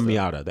 What's it's the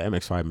Mazda? Miata, the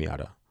MX-5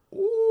 Miata.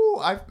 Ooh,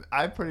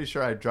 I'm pretty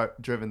sure I've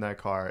driven that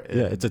car. In,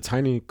 Yeah, it's a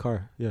tiny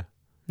car. Yeah.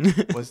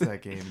 what's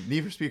that game?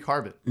 Need for Speed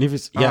Carbon. Need for,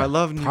 Oh, yeah, I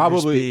love Need for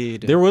probably.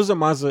 Speed. There was a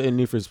Mazda in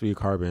Need for Speed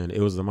Carbon. It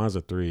was the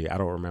Mazda 3. I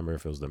don't remember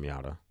if it was the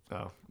Miata.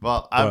 Oh,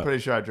 well, I'm But- pretty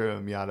sure I've driven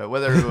a Miata,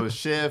 whether it was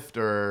Shift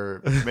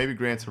or maybe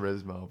Gran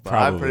Turismo. But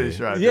Probably. I'm pretty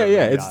sure I've yeah, driven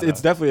yeah. a It's Miata.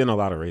 it's definitely in a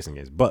lot of racing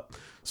games. But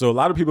so a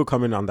lot of people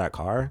come in on that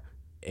car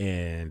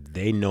and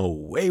they know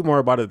way more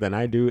about it than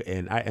I do,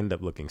 and I end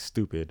up looking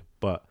stupid.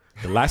 But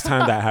the last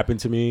time that happened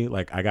to me,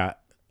 like I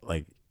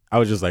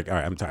was just like, all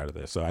right, I'm tired of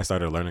this. So I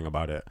started learning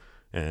about it,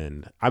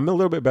 and I'm a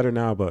little bit better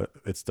now, but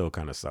it still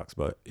kind of sucks.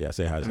 But yeah,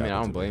 say hi. I mean,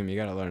 I don't blame you.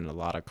 You got to learn a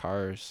lot of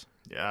cars.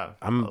 Yeah,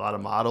 I'm- a lot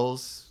of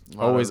models. a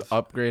lot Always of-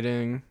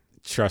 upgrading.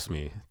 Trust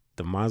me,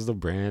 the Mazda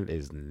brand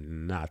is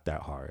not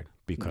that hard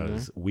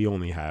because we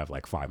only have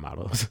like 5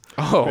 models.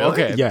 Oh, Really?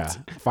 okay. Yeah,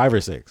 5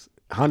 or 6.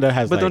 Honda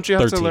has, But like, don't you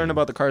have 13. to learn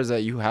about the cars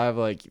that you have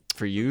like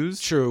for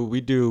used? True,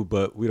 we do,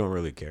 but we don't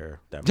really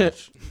care that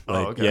much. Oh,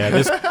 Like, okay.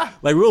 yeah,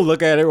 like we'll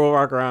look at it, we'll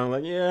walk around,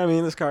 like, yeah, I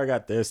mean, this car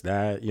got this,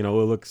 that. You know,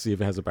 we'll look see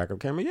if it has a backup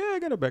camera. Yeah, I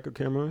got a backup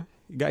camera.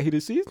 You got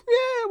heated seats?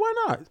 Yeah, why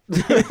not?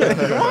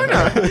 Why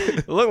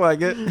not? Look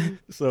like it.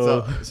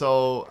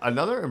 So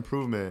another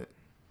improvement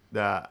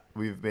that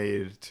we've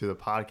made to the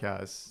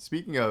podcast.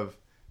 Speaking of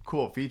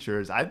cool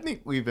features. I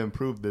think we've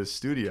improved this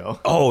studio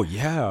Oh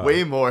yeah.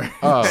 way more.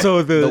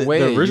 So the way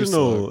the it used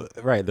to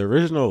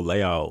original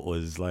layout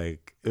was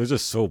like, it was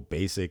just so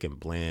basic and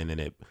bland,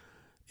 and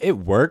it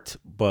worked,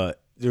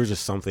 but there was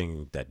just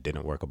something that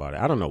didn't work about it.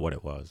 I don't know what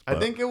it was. I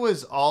but- think it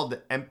was all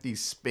the empty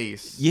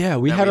space. yeah,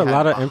 we that had a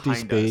lot of empty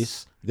behind us.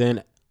 space.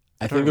 Then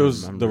I think don't it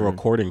was the remember.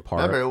 recording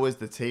part. Remember, it was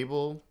the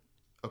table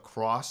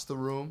across the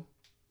room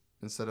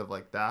instead of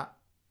like that.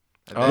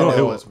 And then Oh.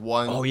 it was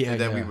one. Oh, yeah,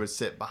 And then we yeah. would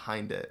sit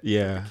behind it.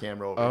 Yeah. With the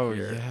camera over Oh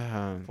here.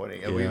 yeah.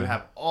 Pointing, and we would Yeah.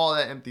 have all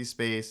that empty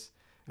space.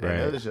 And Right.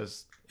 it was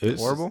just. It was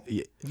Horrible?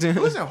 Yeah, It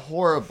wasn't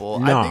horrible.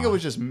 No. I think it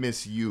was just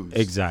misused.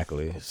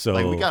 exactly. So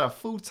Like we got a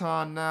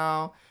futon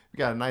now. We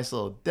got a nice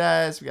little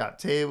desk. We got a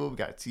table. We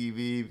got TV.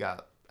 We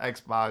got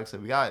Xbox.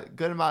 And we got a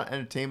good amount of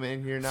entertainment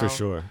in here now. for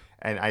sure.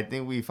 And I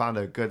think we found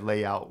a good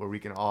layout where we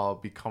can all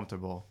be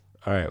comfortable.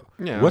 All right.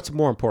 Yeah. What's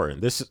more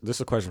important? This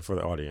is a question for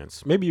the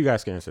audience. Maybe you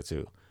guys can answer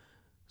too.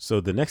 So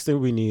the next thing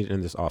we need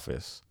in this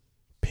office,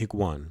 pick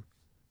one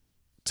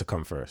to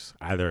come first.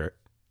 Either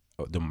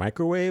the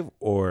microwave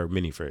or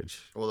mini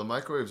fridge. Well, the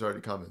microwave's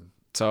already coming.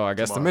 So I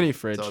guess tomorrow. the mini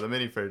fridge. So the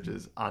mini fridge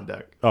is on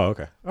deck. Oh,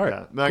 okay. All right.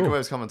 Yeah, the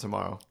microwave's coming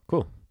tomorrow.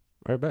 Cool.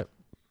 All right, bet.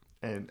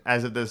 And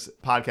as of this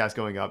podcast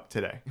going up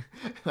today,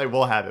 like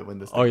we'll have it when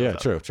this. Oh thing yeah,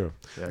 goes true. up.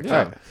 Yeah,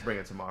 Yeah. bring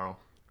it tomorrow.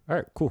 All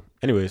right, cool.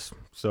 Anyways,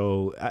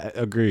 so I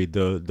agreed.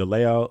 The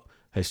layout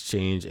has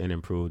changed and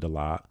improved a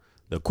lot.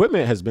 The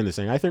equipment has been the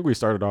same. I think we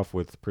started off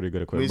with pretty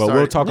good equipment, but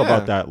we'll talk yeah.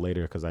 about that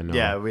later because I know.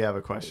 Yeah, we have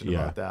a question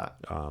Yeah. about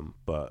that.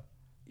 But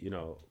you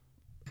know,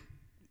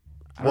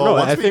 I Well, don't know.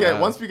 once I we think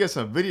get once we get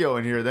some video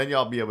in here, then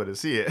y'all be able to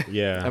see it.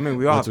 yeah. I mean,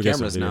 we all once have get some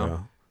cameras now.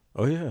 video.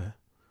 Oh yeah,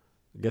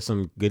 get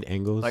some good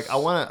angles. Like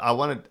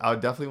I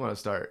definitely want to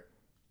start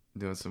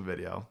doing some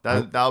video.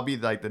 That'll be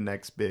like the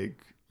next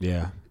big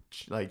Yeah.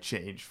 like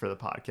change for the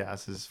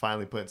podcast is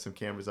finally putting some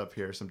cameras up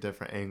here, some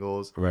different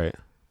angles. Right.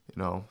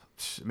 You know,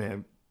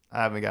 man,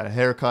 I haven't got a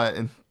haircut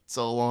in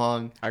so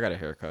long. I got a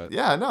haircut.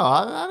 Yeah, no,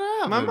 I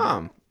don't My have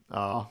mom.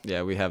 Oh,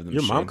 Yeah, we have the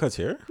Your machine. mom cuts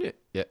hair?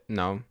 Yeah,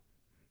 no.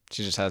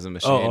 She just has a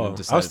machine. Oh, and I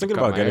decided was to thinking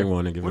cut about my getting hair.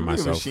 one and giving what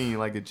do you mean myself. machine?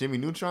 Like a Jimmy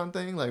Neutron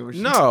thing? Like where she-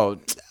 No,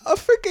 A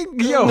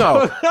freaking yo.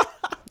 no.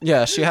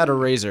 Yeah, she had a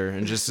razor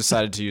and just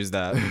decided to use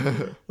that.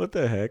 What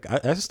the heck?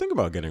 I just think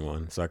about getting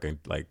one so I can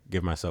like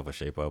give myself a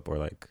shape up or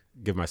like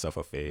give myself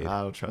a fade.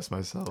 I don't trust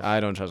myself. I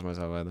don't trust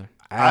myself either.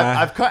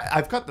 I've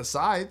cut the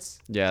sides.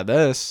 Yeah,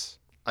 this.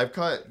 I've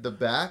cut the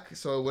back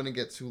so it wouldn't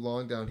get too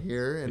long down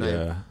here, and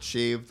Yeah. I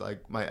shaved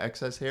like my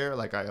excess hair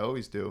like I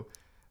always do.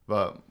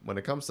 But when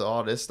it comes to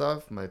all this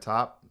stuff, my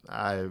top,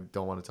 I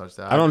don't want to touch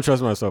that. I don't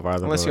trust myself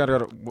either. Unless but you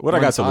gotta go to what I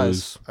got to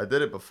lose. I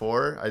did it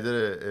before. I did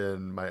it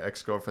in my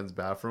ex-girlfriend's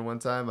bathroom one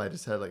time. I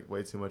just had like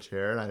way too much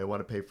hair, and I didn't want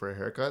to pay for a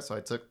haircut, so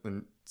I took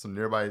some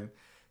nearby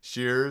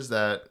shears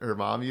that her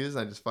mom used,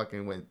 and I just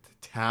fucking went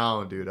to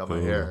town, dude, on my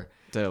Ooh. hair.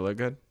 Did it look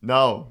good?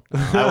 No,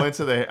 I went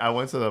to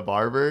the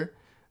barber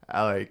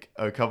like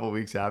a couple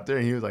weeks after,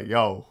 and he was like,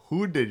 "Yo,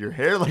 who did your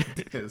hair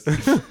like this?"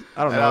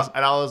 I don't know.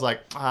 And I was like,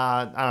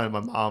 I don't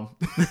know, my mom.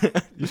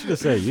 You should have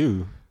said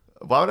you,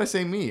 Why would I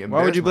say me?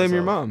 Why would you blame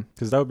your mom?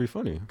 because that would be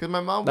funny. Because my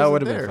mom That wasn't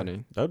would have there. been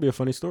funny. That would be a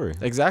funny story.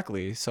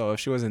 Exactly. So if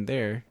she wasn't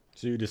there,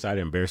 So you decided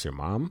to embarrass your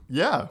mom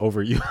Yeah,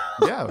 over you.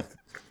 yeah.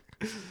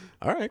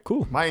 All right,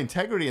 cool. My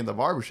integrity in the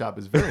barbershop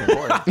is very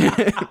important.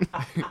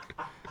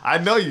 I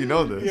know you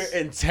know this.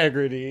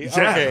 integrity.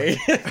 Yeah. Okay.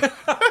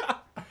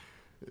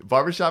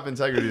 Barbershop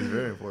integrity is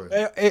very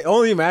important. It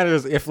only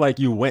matters if like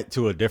you went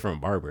to a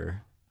different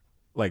barber.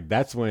 Like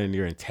that's when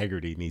your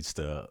integrity needs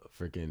to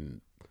freaking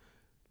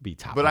be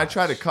top. But I notch.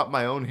 try to cut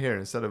my own hair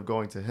instead of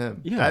going to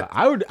him. Yeah, That-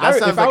 I would. that If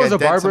sounds I like was a a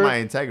dent to barber, my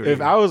integrity.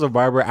 if I was a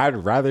barber, I'd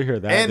rather hear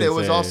that. And than it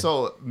was say-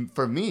 also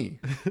for me.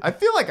 I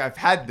feel like I've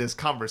had this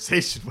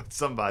conversation with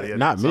somebody at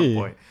Not some me.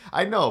 point.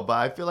 I know, but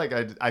I feel like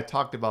I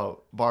talked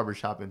about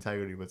barbershop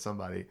integrity with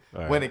somebody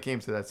All right. when it came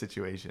to that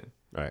situation.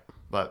 right.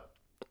 But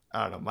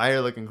I don't know. My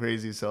hair looking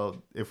crazy,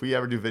 so if we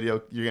ever do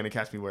video, you're gonna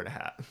catch me wearing a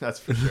hat. That's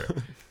for sure.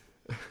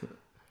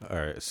 All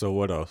right. So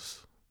what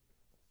else?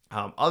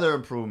 Other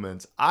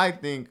improvements. I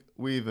think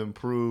we've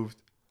improved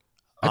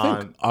I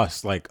on think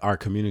us, like our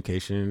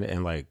communication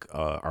and like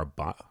our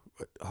bond.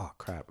 Oh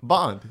crap.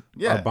 bond.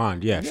 Yeah. Our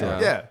bond. Yeah. Sure.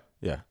 Yeah.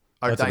 Yeah.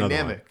 Our That's another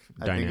dynamic.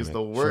 one. I think is the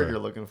Dynamic, word sure. you're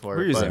looking for.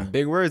 we're using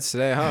big words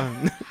today,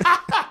 huh?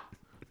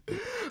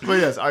 But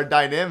yes, our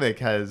dynamic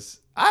has.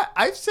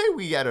 I'd say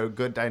we had a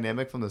good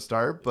dynamic from the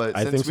start, but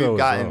I since think so we've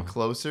as gotten well.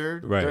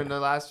 closer Right. during the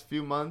last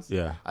few months,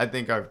 Yeah. I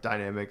think our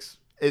dynamics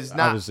is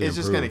not. Obviously It's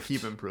just gonna improved.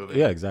 keep improving.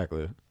 Yeah.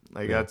 Exactly.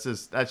 like yeah. that's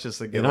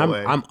just a And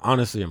giveaway. I'm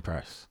honestly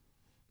impressed.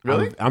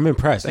 Really? I'm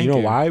impressed. Thank You know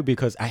you. why?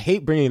 Because I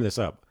hate bringing this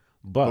up,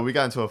 but we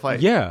got into a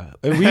fight. yeah,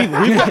 and we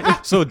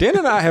so Dan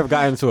and I have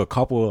gotten into a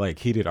couple like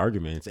heated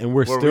arguments, and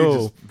we're where still we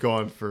just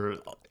going for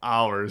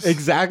hours.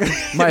 exactly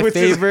My which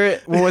is-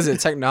 favorite, what was it,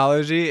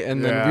 technology?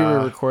 And then we were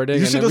Yeah. recording.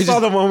 You and should then have we saw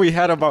just, the one we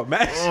had about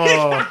Max.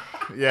 Oh,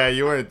 Yeah,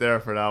 you weren't there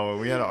for that one.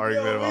 We had an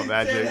argument about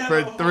Magic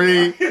for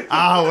 3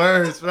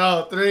 hours,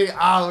 bro. 3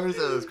 hours.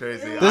 It was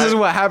crazy. This is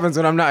what happens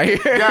when I'm not here.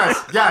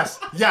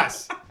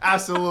 Yes.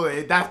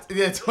 Absolutely.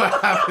 That's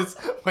what happens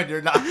when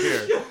you're not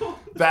here.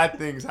 Bad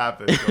things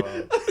happen.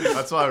 Joel.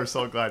 That's why we're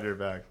so glad you're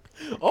back.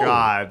 Oh,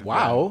 God.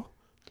 wow.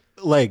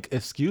 Like,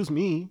 excuse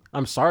me.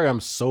 I'm sorry. I'm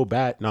so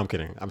bad. No, I'm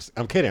kidding.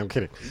 I'm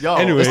kidding. Yo,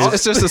 Anyways,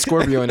 It's just a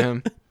Scorpio in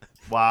him.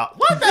 Wow.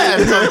 What the hell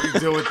has something to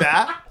do with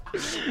that?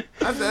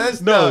 That's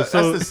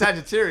the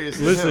Sagittarius.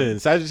 in him. listen,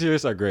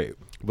 Sagittarius are great.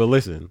 But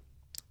listen,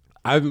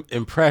 I'm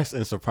impressed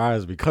and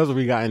surprised because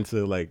we got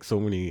into like so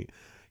many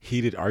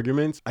heated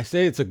arguments. I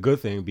say it's a good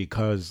thing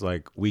because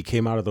like we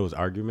came out of those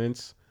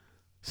arguments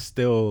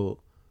still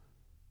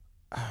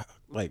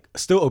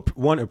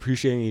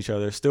appreciating each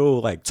other,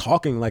 still like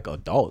talking like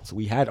adults.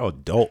 We had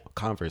adult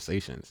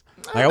conversations.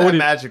 Like I That wouldn't.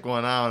 Magic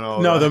one, I don't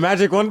know. No, the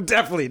magic one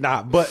definitely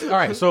not. But all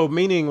right, so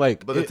meaning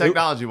like, But the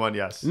technology one,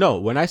 yes. no,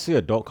 when I say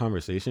adult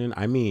conversation,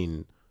 I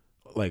mean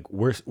like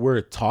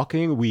we're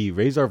talking, we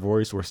raise our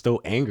voice, we're still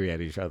angry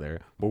at each other,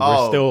 but we're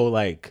Oh. still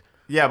like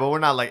Yeah, but we're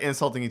not like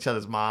insulting each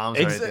other's moms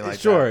or anything like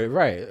sure, that.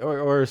 right,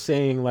 or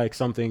saying like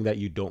something that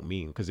you don't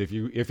mean because if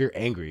you're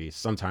angry,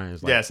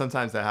 sometimes like, Yeah,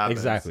 sometimes that happens.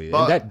 exactly,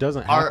 But and that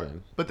doesn't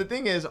happen. But the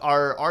thing is,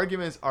 our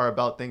arguments are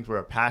about things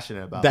we're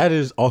passionate about. That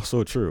is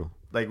also true.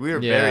 Like we are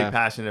Yeah. very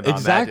passionate about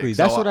Exactly, Magic.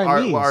 that's So what I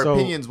our, mean. Our So-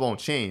 opinions won't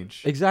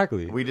change.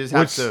 Exactly. We just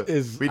have Which to.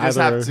 is We just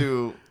either have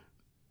to.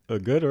 a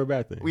good or a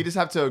bad thing. We just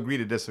have to agree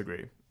to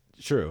disagree.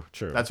 True.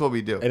 That's what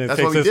we do. And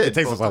That's what we did. it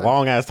takes us both a times.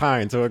 long ass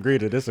time to agree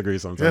to disagree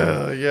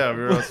sometimes. Yeah,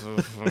 we were up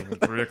to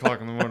 3 o'clock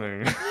in the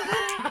morning.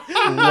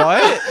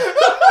 What?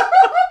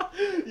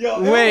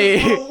 Yo,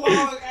 Wait. it was a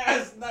long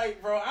ass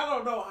night, bro. I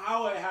don't know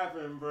how it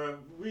happened, bro.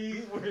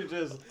 We were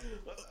just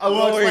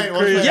We'll explain,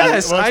 we'll explain.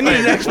 Yes, We'll I need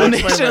an explain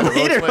explanation We'll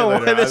later explain on why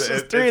later. this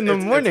was 3 in the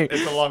morning.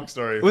 It's a long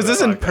story. Was for this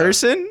the in podcast.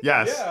 person?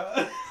 Yes.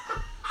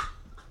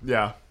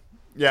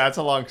 Yeah, it's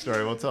a long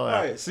story. We'll tell that.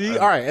 All right, see,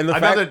 all right, and the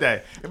Another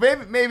fact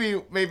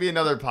day. Maybe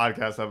another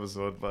podcast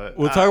episode, but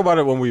we'll talk about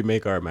it when we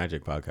make our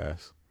magic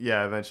podcast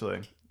yeah,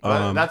 eventually.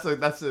 But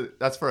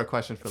that's for a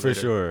question for for later.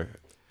 sure.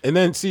 And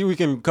then see, we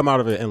can come out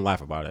of it and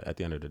laugh about it at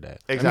the end of the day.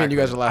 Exactly. I mean, you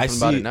guys are laughing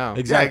about it now.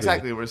 Yeah,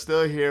 exactly. We're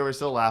still here. We're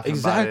still laughing.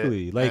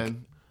 Exactly, About it. like-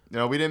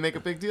 And, we didn't make a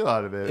big deal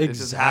out of it. It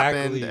just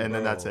happened, Exactly, and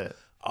then bro. that's it.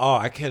 Oh,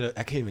 I can't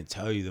even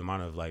tell you the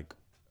amount of like,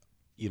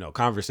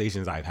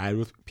 conversations I've had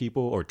with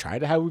people or tried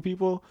to have with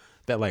people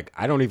that like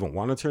I don't even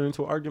want to turn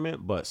into an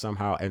argument, but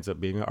somehow ends up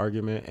being an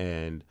argument,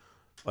 and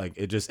like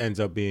it just ends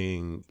up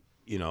being,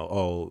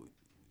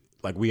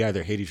 like we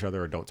either hate each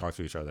other or don't talk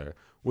to each other,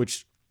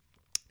 which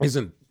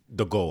isn't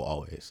the goal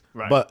always.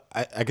 Right. But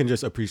I can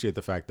just appreciate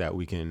the fact that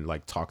we can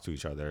like talk to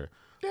each other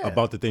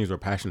about the things we're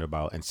passionate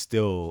about and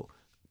still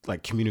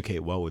like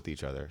communicate well with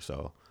each other.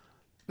 So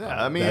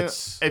Yeah, I mean,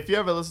 that's- if you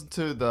ever listen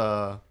to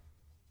the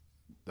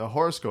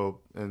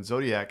horoscope and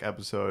zodiac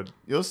episode,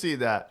 you'll see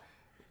that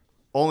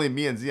only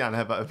me and Zion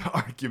have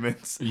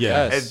arguments.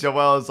 Yes. And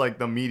Joel is like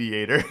the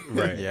mediator.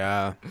 Right.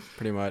 Yeah,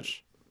 pretty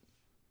much.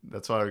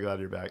 That's why we're glad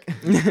you're back.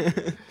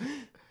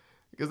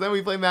 Because then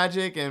we play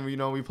Magic, and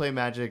we play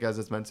Magic as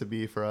it's meant to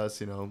be for us.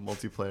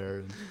 Multiplayer.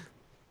 And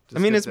I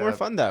mean, just it's get more to-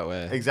 fun that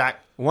way.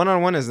 Exact.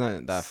 One-on-one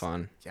isn't that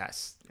fun.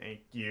 Yes. Thank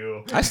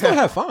you. I still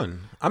have fun.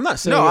 I'm not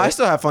saying No, I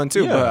still have fun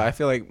too, Yeah. but I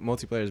feel like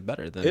multiplayer is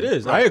better than it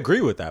is. I agree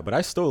with that, but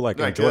I still like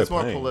Right, 'cause enjoy it's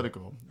more playing.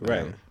 political.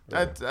 Right.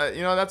 That's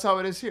that's how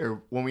it is here.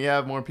 When we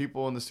have more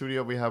people in the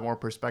studio, we have more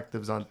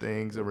perspectives on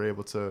things, and we're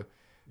able to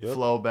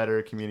flow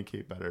better,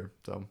 communicate better.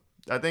 So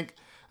I think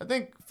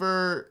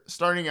for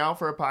starting out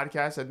for a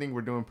podcast, I think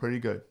we're doing pretty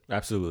good.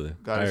 Absolutely.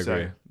 Gotta I say,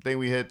 agree. I think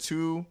we hit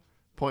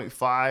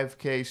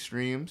 2.5K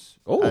streams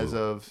Oh. as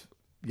of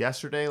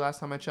yesterday. Last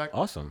time I checked,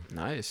 Awesome.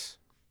 nice.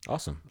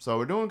 Awesome. so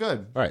we're doing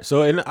good. All right.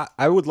 So, and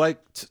I would like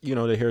to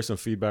hear some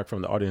feedback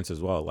from the audience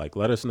as well. Like,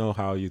 let us know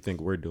how you think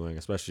we're doing,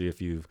 especially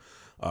if you've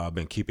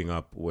been keeping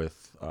up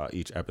with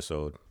each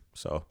episode.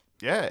 So,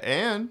 Yeah,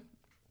 and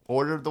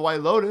Order of the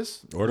White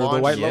Lotus. Order of the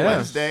launched White Lotus.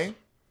 Wednesday.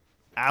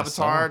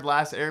 Avatar,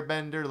 Last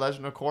Airbender,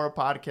 Legend of Korra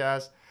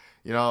podcast.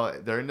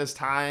 During this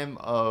time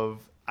of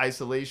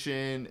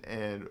isolation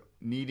and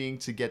needing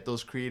to get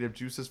those creative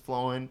juices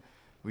flowing,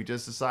 we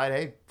just decide,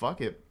 hey,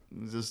 fuck it.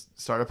 Let's just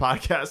start a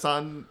podcast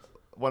on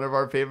one of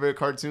our favorite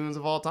cartoons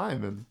of all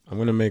time. And I'm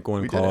going to make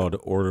one We did it. called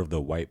Order of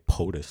the White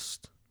POTUS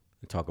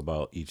and talk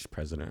about each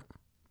president.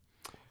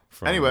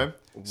 From- anyway,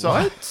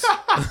 so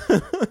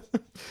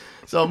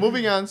so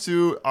moving on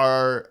to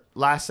our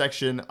last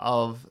section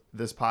of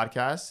this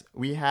podcast,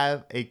 we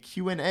have a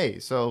Q&A.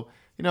 So,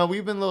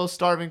 we've been a little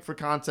starving for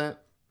content.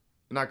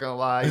 Not going to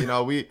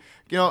lie.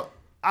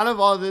 Out of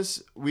all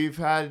this, we've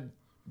had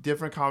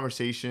different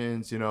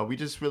conversations. We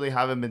just really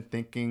haven't been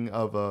thinking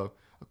of a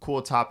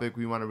cool topic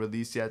we want to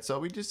release yet. So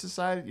we just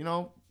decided,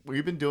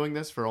 we've been doing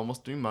this for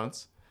almost 3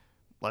 months.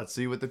 Let's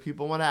see what the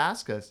people want to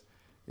ask us.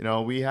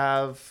 We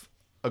have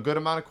a good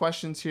amount of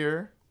questions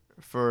here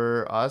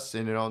for us,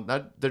 and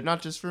they're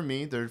not just for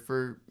me, they're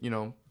for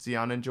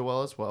Zion and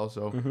Joel as well,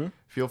 so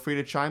feel free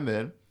to chime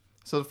in.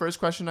 So the first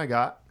question I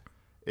got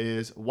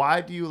is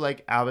why do you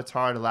like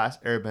Avatar: The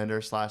Last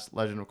Airbender /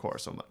 Legend of Korra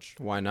so much?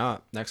 Why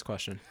not? Next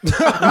question.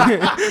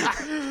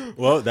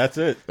 Well, that's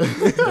it.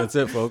 That's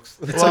it, folks.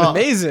 It's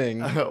amazing.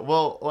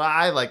 Well, why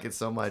I like it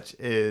so much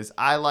is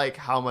I like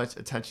how much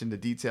attention to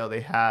detail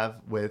they have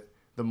with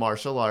the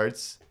martial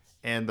arts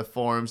and the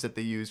forms that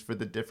they use for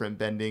the different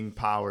bending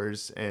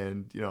powers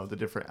and, you know, the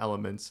different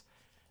elements.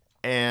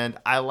 And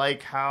I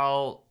like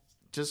how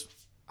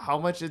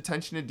much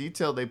attention to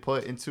detail they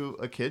put into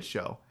a kid's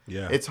show.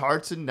 Yeah. It's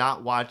hard to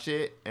not watch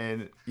it,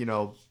 and, you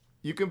know,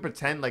 you can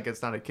pretend like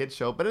it's not a kid's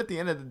show, but at the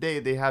end of the day,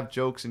 they have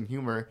jokes and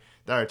humor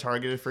that are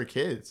targeted for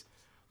kids.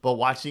 But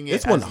watching it,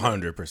 It's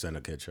 100%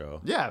 a kid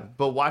show. yeah,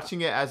 but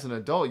watching it as an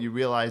adult, you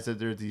realize that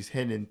there's these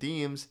hidden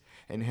themes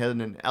and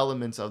hidden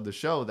elements of the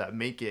show that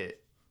make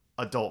it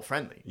adult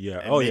friendly. Yeah.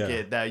 And Oh, make yeah.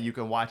 it that you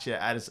can watch it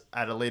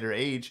at a later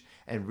age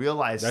and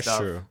realize That's stuff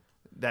true.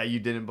 that you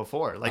didn't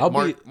before. Like I'll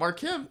Mark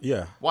Kim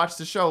Yeah. watched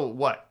the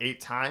show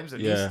 8 times,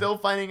 and he's Yeah. still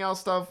finding out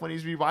stuff when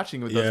he's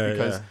rewatching with Yeah, us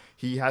because yeah.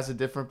 he has a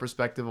different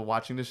perspective of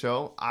watching the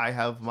show. I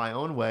have my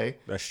own way.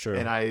 That's true.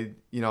 And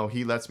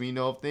he lets me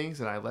know of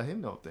things and I let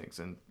him know of things.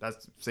 And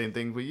that's the same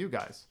thing with you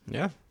guys.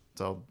 Yeah.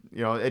 So,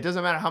 it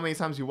doesn't matter how many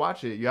times you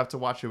watch it. You have to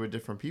watch it with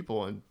different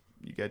people and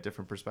you get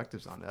different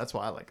perspectives on it. That's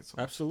why I like it so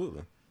much.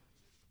 Absolutely.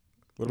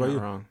 What about Not you?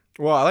 wrong.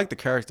 Well, I like the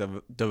character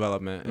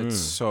development. It's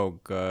so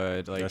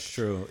good. Like, That's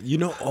true.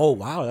 Oh,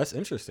 wow. That's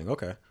interesting.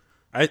 Okay.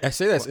 I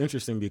say that's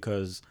interesting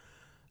because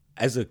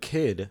as a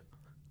kid,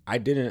 I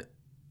didn't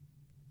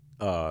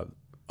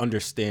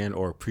understand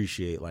or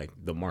appreciate like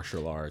the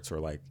martial arts or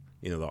like,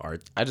 the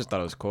art. I just thought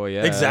it was cool.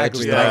 Yeah.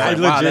 Exactly. Like, I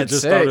wow, legit that's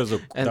just sick.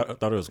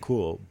 thought it was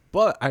cool.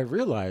 But I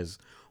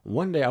realized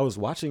one day I was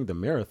watching the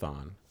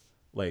marathon,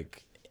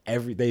 like I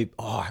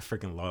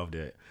freaking loved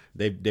it.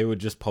 They would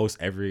just post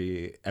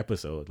every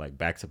episode like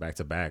back to back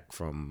to back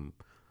from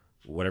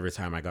whatever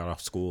time I got off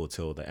school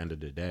till the end of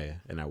the day,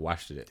 and I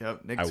watched it.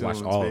 Yep, I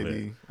watched all of it.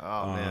 baby.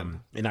 Oh,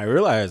 man. And I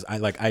realized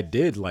I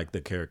did like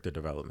the character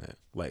development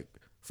like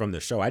from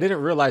the show. I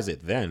didn't realize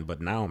it then,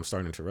 but now I'm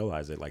starting to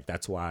realize it. Like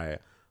that's why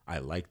I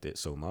liked it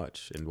so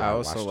much, and why I I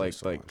also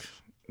watched like it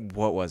so much.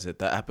 what was it?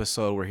 The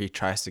episode where he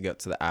tries to get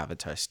to the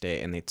Avatar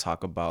state and they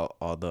talk about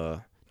all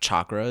the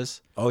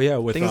chakras. Oh yeah,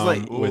 with Things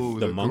like- Ooh,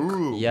 the monk.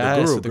 guru.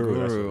 Yes, Guru, the Guru,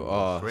 that's guru. what it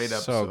Oh, Great so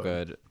episode.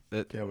 good.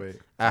 Can't wait.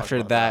 Talk After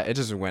about that, it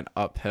just went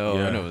uphill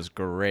and Yeah. it was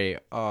great.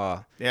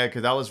 Oh, Yeah,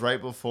 because that was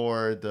right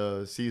before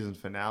the season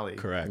finale.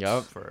 Correct.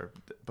 Yep. For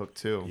book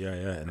 2. Yeah,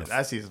 yeah. And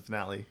That season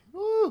finale.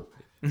 Woo!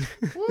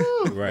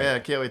 Woo! Right. Yeah, I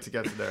can't wait to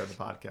get to there in the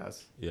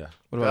podcast. yeah. what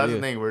But about that's you?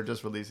 the thing. We're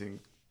just releasing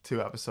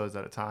 2 episodes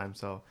at a time,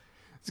 so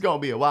it's gonna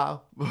be a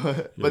while. but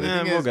the Yeah,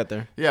 thing we'll is, get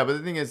there. yeah. But the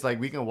thing is, like,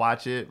 we can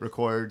watch it,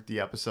 record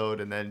the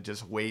episode, and then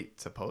just wait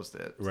to post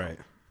it. So, Right.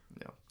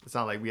 it's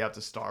not like we have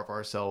to starve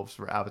ourselves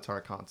for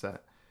Avatar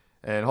content.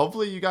 And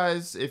hopefully, you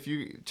guys, if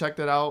you checked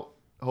it out,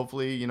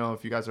 hopefully,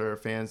 if you guys are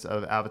fans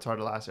of Avatar: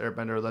 The Last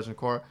Airbender or Legend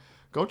of Korra,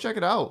 go check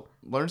it out.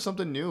 Learn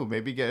something new.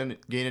 Maybe gain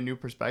a new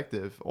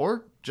perspective,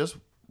 or just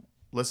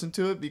listen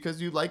to it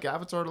because you like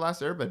Avatar: The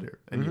Last Airbender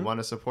and you want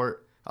to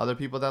support other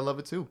people that love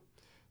it too.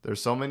 There's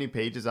so many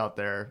pages out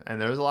there, and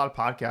there's a lot of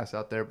podcasts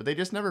out there, but they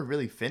just never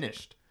really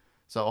finished.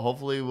 So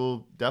hopefully,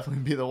 we'll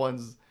definitely be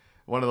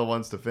one of the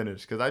ones to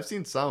finish, because I've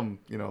seen some,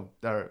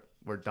 that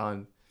were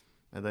done,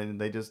 and then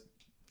they just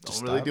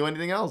don't really stop. do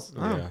anything else.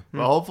 Yeah.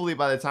 But hopefully,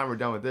 by the time we're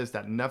done with this,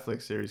 that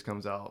Netflix series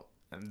comes out,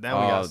 and then we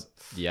Oh, got.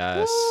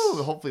 yes.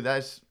 Woo, hopefully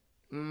I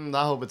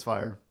hope it's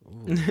fire.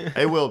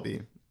 It will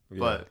be,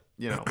 but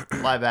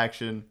live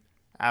action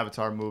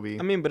Avatar movie.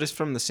 I mean, but it's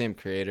from the same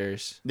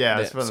creators. Yeah,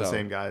 it's from the so-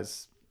 same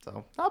guys.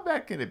 So how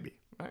bad can it be?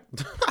 Right?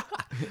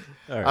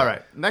 All right. All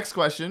right. Next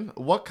question.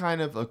 What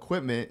kind of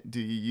equipment do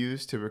you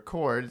use to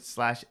record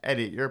 /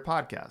 edit your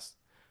podcast?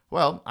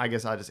 Well, I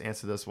guess I'll just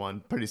answer this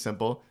one. Pretty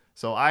simple.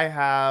 So I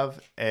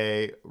have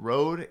a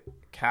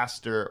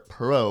Rodecaster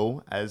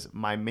Pro as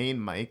my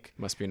main mic.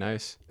 Must be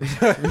nice.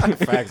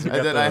 Facts.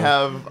 And then I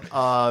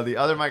have the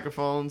other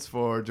microphones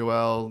for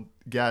Joel,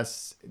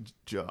 Guess,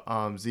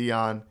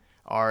 Xeon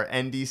are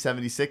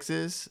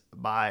ND76s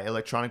by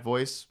Electronic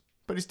Voice.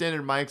 Pretty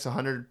standard mics,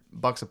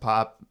 $100 a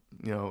pop.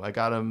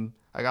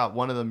 I got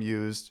one of them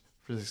used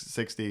for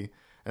 $60,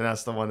 and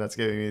that's the one that's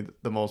giving me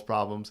the most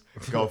problems.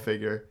 Go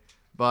figure.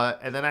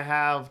 And then I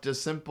have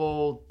just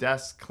simple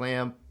desk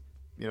clamp,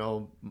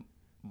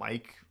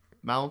 mic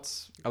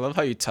mounts. I love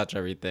how you touch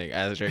everything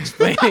as you're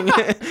explaining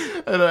it.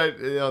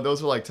 And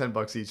those were like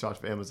 $10 each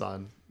off of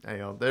Amazon.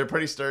 And, they're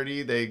pretty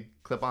sturdy. They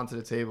clip onto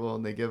the table,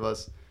 and they give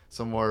us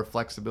some more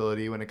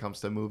flexibility when it comes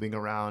to moving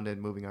around and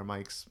moving our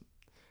mics.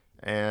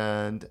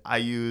 And I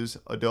use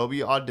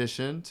Adobe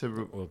Audition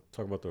to. We'll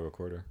talk about the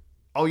recorder.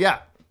 Oh yeah,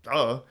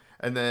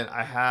 and then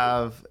I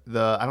have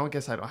I don't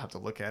have to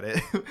look at it.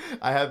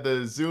 I have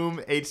the Zoom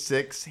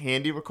H6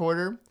 handy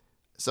recorder.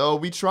 So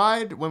we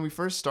tried when we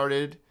first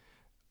started.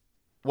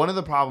 One of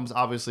the problems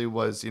obviously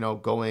was,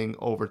 going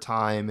over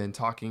time and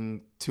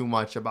talking too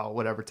much about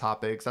whatever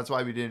topics. That's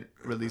why we didn't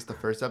release the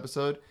first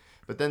episode.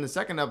 But then the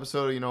second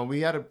episode, we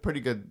had a pretty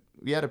good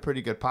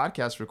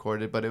podcast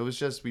recorded, but it was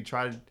just, we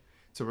tried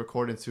to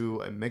record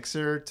into a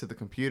mixer to the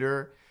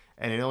computer,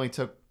 and it only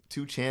took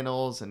 2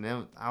 channels, and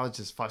then I was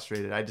just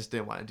frustrated. I just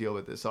didn't want to deal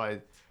with it, so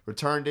I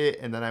returned it,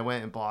 and then I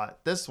went and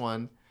bought this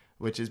one,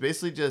 which is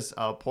basically just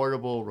a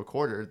portable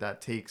recorder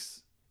that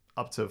takes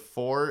up to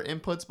 4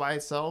 inputs by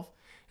itself,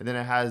 and then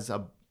it has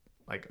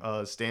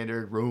a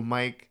standard room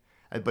mic,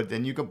 but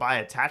then you can buy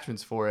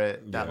attachments for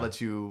it that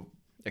lets you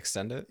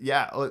Extend it.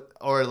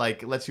 or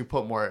like lets you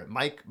put more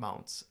mic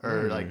mounts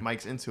or like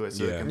mics into it,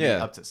 so it can be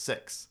up to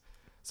 6.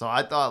 So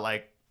I thought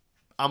like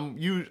I'm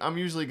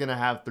usually gonna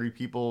have 3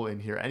 people in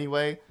here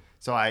anyway,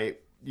 so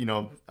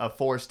a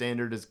 4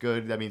 standard is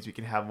good. That means we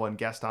can have 1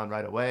 guest on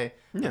right away.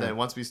 Yeah. And then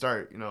once we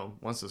start,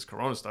 once this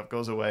Corona stuff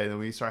goes away, then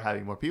we start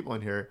having more people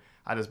in here.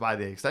 I just buy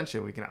the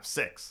extension. We can have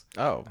 6.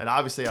 Oh. And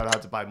obviously I would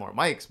have to buy more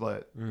mics,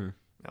 but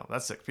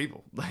that's 6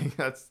 people. Like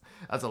that's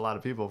a lot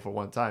of people for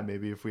one time.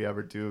 Maybe if we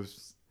ever do,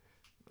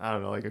 I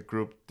don't know, like a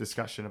group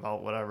discussion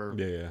about whatever.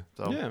 Yeah.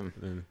 So. Yeah.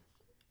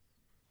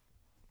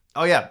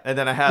 Oh yeah, and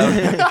then I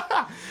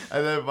have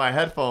and then my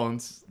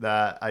headphones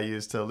that I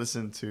use to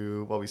listen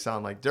to what we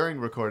sound like during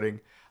recording.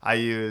 I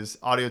use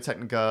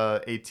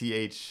Audio-Technica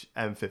ATH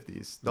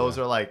M50s. Those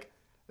are like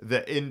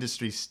the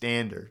industry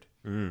standard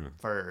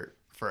for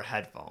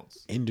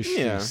headphones.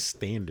 Industry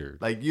standard.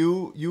 Like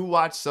you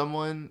watch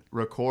someone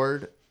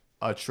record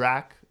a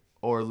track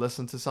or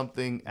listen to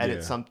something,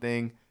 edit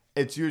something,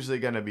 it's usually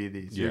gonna be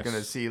these. Yes. You're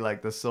gonna see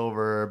like the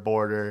silver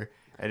border.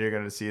 And you're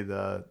gonna see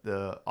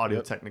the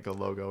Audio-Technica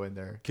logo in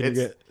there. Can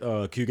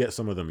you get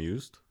some of them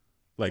used?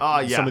 Like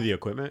some of the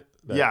equipment?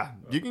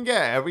 You can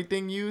get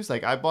everything used.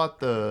 Like I bought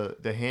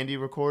the handy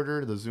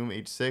recorder, the Zoom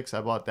H6.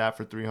 I bought that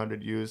for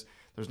 300 used.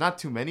 There's not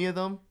too many of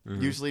them.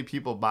 Usually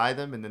people buy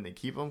them and then they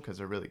keep them because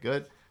they're really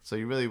good. So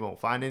you really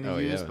won't find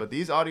any used. But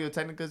these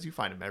Audio-Technicas, you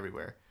find them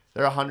everywhere.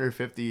 They're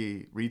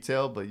 150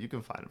 retail, but you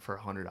can find them for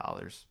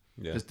 $100.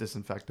 Yeah. Just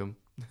disinfect them.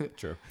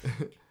 True.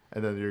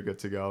 And then you're good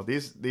to go.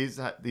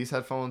 These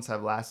headphones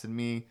have lasted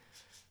me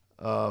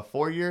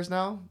 4 years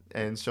now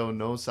and show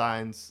no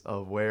signs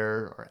of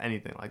wear or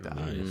anything like that.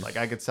 Nice. Like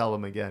I could sell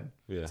them again.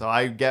 Yeah. So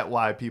I get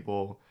why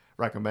people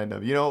recommend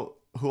them. You know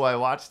who I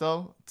watched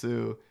though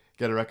to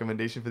get a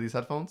recommendation for these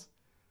headphones?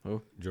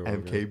 Oh, Joe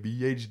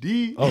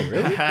MKBHD. Oh,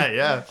 really?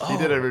 Yeah. He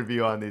did a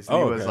review on these. He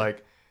was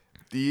like,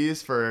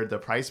 these for the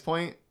price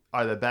point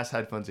are the best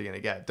headphones you're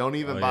gonna get. Don't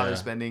even bother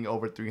spending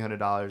over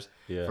 $300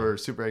 for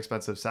super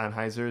expensive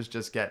Sennheisers.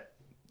 Just get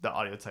the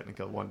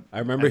Audio-Technica one. I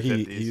remember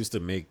he used to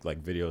make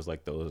like videos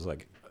like those,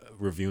 like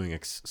reviewing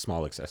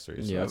small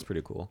accessories. So that's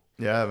pretty cool.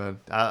 Yeah,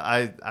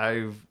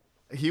 man.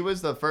 He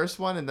was the first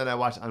one, and then I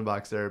watched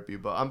Unbox Therapy.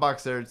 But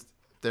Unbox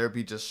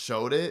Therapy just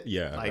showed it.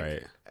 Yeah,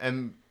 right.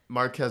 And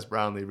Marquez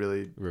Brownlee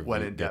really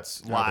went in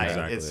depth why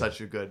it's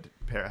such a good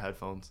pair of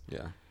headphones.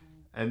 Yeah.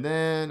 And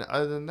then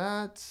other than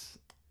that,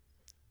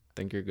 I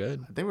think you're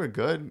good. I think we're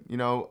good.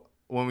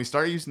 When we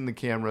started using the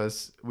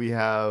cameras, we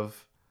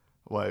have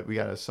we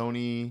got a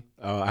Sony.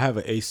 I have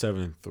an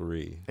A7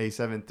 III.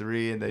 A7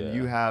 III, and then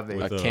you have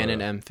a Canon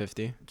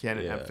M50.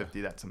 Canon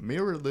M50. That's a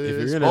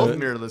mirrorless. Both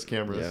mirrorless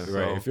cameras. Yeah, so.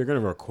 Right. If you're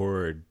gonna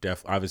record,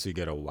 obviously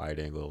get a wide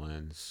angle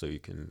lens so you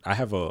can. I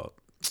have a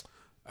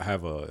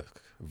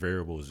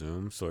variable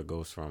zoom, so it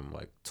goes from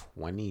like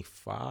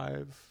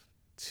 25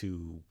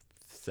 to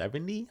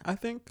 70. I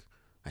think.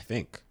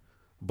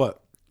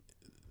 But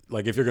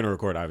like if you're gonna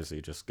record,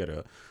 obviously just get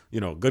a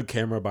good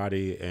camera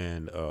body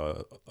and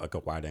like a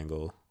wide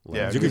angle lens.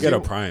 Yeah, you could get a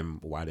prime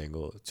wide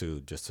angle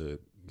too, just to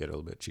get a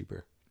little bit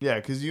cheaper. Yeah,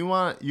 because you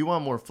want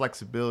more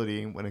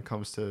flexibility when it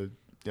comes to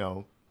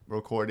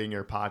recording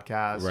your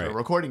podcast or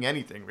recording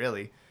anything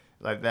really,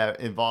 like that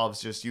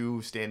involves just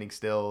you standing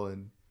still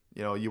and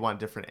you want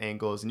different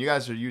angles, and you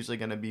guys are usually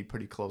going to be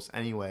pretty close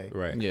anyway.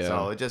 Right. Yeah.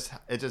 So it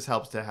just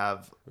helps to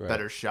have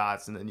better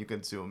shots, and then you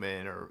can zoom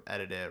in or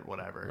edit it or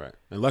whatever. Right.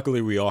 And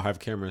luckily we all have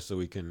cameras, so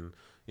we can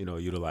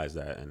utilize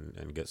that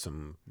and get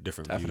some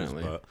different views.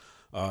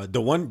 But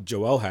the one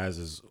Joel has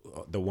is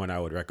the one I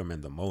would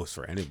recommend the most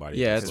for anybody.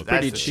 Yeah, it's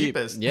pretty cheap.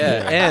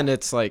 Yeah, and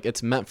it's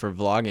meant for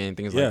vlogging and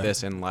things like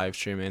this and live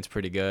streaming. It's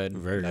pretty good.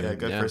 Very good.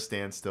 Good for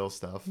standstill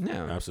stuff.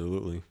 Yeah,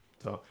 absolutely.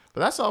 So,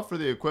 but that's all for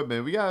the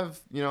equipment. We have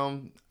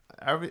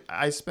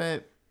I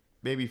spent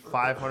maybe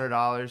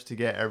 $500 to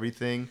get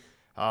everything.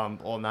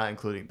 Well, not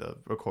including the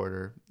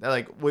recorder.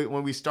 Like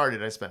when we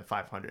started, I spent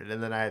 $500,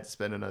 and then I had to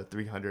spend another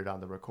 $300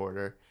 on the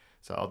recorder.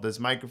 So this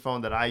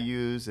microphone that I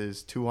use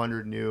is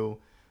 $200 new.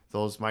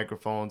 Those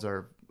microphones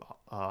are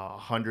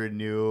 $100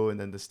 new, and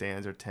then the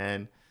stands are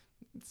 $10.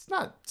 It's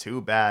not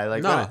too bad.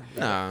 Like no.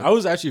 I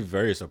was actually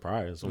very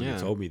surprised when you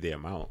told me the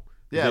amount.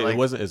 Yeah, it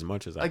wasn't as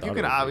much as I thought. Like you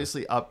can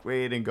obviously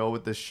upgrade and go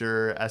with the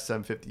Shure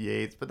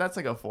SM58s, but that's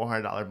like a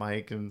 $400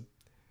 mic, and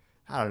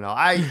I don't know.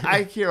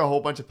 I hear a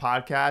whole bunch of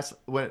podcasts.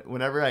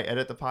 Whenever I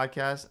edit the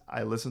podcast,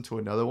 I listen to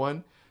another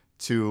one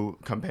to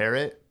compare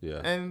it.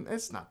 Yeah. And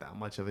it's not that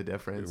much of a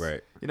difference.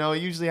 Right.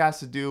 It usually has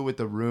to do with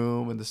the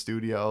room and the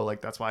studio. Like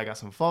that's why I got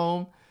some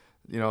foam,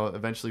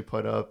 eventually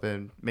put up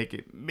and make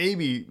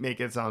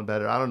it sound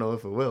better. I don't know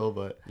if it will,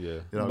 but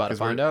about to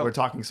find out. We're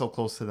talking so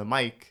close to the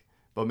mic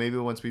But maybe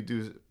once we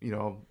do,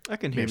 I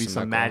can hear maybe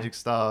some echo. magic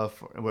stuff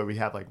where we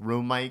have like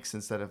room mics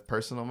instead of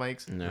personal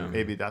mics, No.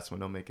 maybe that's when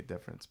it'll make a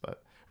difference.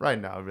 But right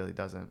now, it really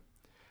doesn't.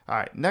 All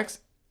right,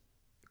 next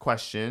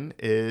question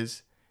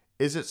is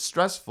it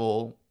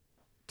stressful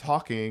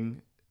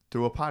talking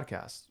through a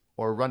podcast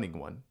or running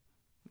one,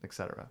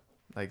 etc.?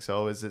 Like,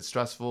 so is it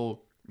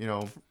stressful,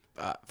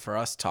 For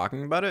us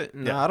talking about it?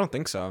 No, Yeah. I don't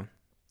think so.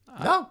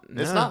 No,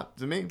 it's no. not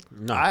to me.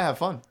 No. I have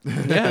fun.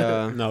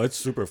 Yeah. No, it's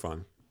super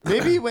fun.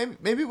 maybe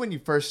when you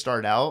first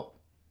start out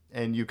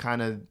and you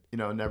kind of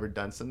never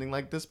done something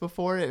like this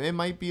before, it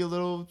might be a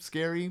little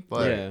scary,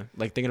 but Yeah.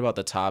 Like thinking about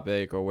the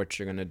topic or what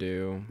you're going to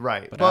do.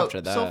 right. But But,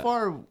 after that- so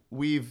far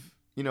we've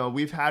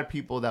had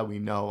people that we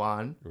know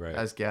on Right.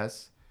 as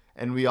guests,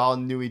 and we all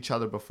knew each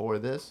other before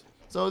this,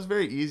 so it's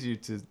very easy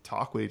to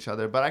talk with each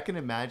other. But I can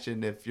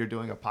imagine if you're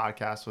doing a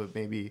podcast with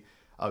maybe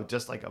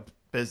just like a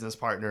business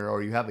partner,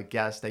 or you have a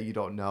guest that you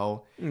don't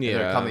know and they're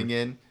Yeah. coming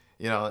in,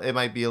 it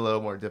might be a little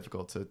more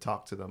difficult to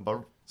talk to them.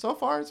 But so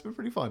far it's been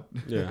pretty fun.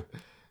 Yeah.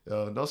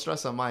 No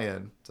stress on my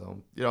end.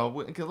 So,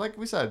 'cause like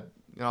we said,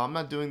 I'm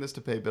not doing this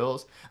to pay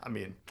bills. I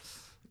mean,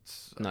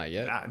 Not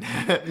yet.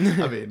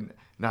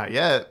 not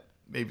yet.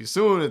 Maybe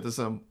soon if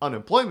some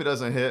unemployment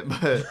doesn't hit,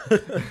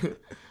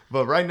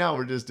 but right now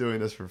we're just doing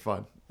this for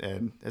fun,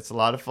 and it's a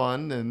lot of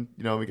fun, and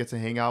we get to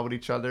hang out with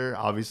each other.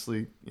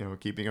 Obviously,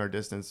 keeping our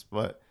distance,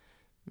 but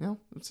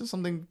it's just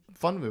something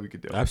fun that we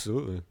could do.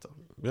 Absolutely.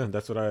 Yeah,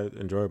 that's what I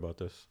enjoy about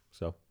this.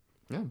 So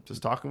Yeah,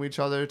 just talking with each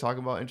other,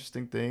 talking about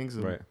interesting things,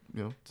 and Right.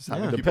 just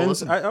having people depends.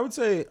 listen. I would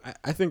say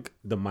I think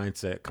the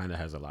mindset kind of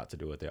has a lot to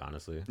do with it,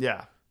 honestly.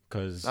 Yeah,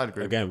 Because I'd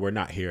agree. again, we're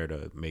not here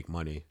to make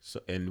money, so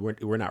and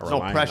we're not There's no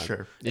relying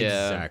pressure. On,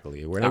 Yeah.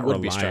 Exactly, we're It not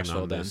would be relying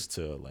stressful on then. this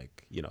to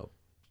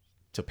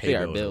to Pay pay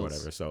our bills, bills. or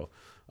whatever. So,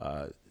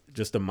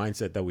 just the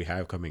mindset that we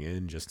have coming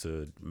in, just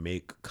to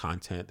make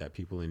content that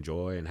people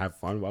enjoy and have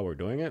fun while we're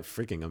doing it,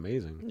 freaking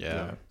amazing.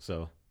 Yeah.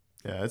 So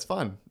Yeah, it's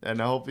fun. And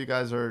I hope you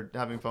guys are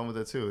having fun with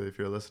it too if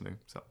you're listening.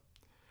 So,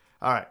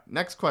 all right,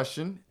 next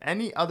question.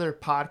 Any other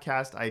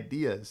podcast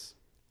ideas?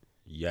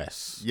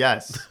 yes,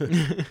 Yes.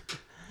 I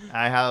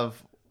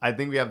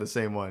think we have the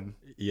same one.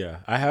 yeah,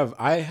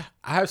 I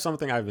have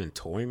something I've been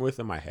toying with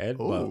in my head,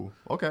 Oh,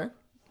 okay.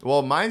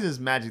 Well, mine's is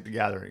Magic the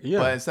Gathering. Yeah.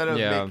 But instead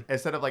Yeah.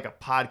 of like a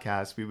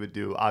podcast, we would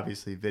do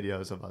obviously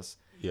videos of us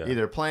Yeah.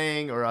 either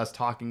playing or us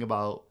talking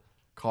about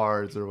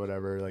cards or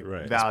whatever, like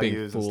Right.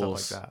 values and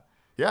fools. stuff like that.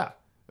 Yeah.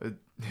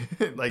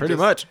 Like Pretty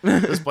just- much.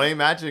 just playing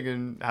Magic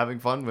and having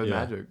fun with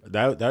yeah, Magic.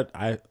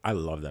 I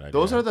love that idea.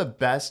 Those are the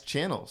best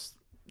channels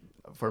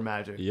for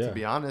Magic, Yeah. to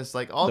be honest.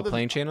 Like all The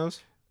playing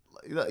channels?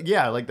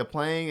 yeah, like the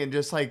playing, and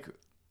just like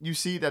you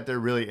see that they're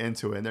really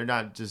into it, and they're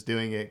not just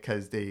doing it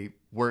because they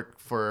work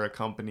for a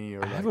company or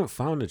I like, haven't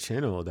found a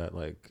channel that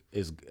like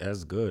is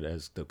as good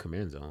as the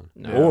Command Zone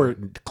No. or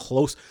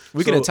close.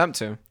 We can So, attempt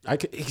to. I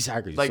could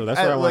exactly. like So that's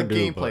what I like want to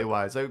do. gameplay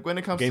wise. Like when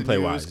it comes to Gameplay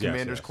news, wise, yes,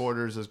 Commander's yes.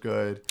 Quarters is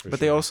good. For But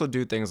they sure. also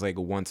do things like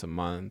once a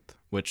month,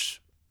 which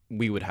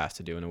we would have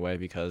to do in a way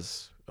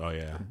because Oh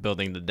yeah.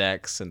 building the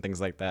decks and things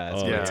like that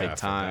is Oh, going to yeah, take I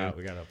time. forgot.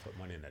 We gotta put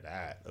money into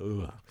that.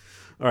 Ooh.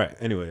 All right.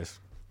 Anyways,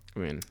 I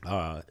mean,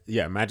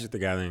 yeah, Magic the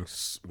Gathering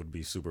would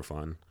be super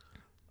fun.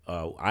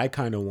 I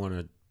kind of want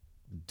to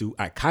do.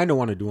 I kind of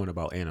want to do one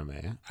about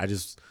anime. I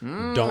just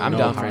don't. I'm know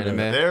down how for to- anime.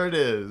 There it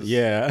is.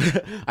 Yeah,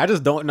 I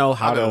just don't know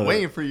how I've to. been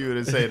waiting for you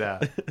to say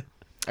that.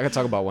 I could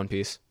talk about One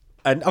Piece.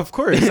 And of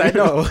course, I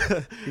know.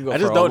 can go I for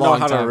just a don't know long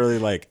how to time. really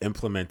like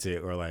implement it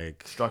or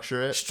like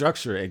Structure it.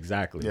 structure it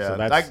exactly. Yeah, So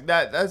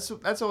that's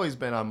that's always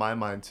been on my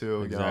mind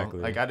too.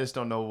 Exactly. Like I just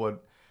don't know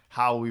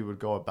how we would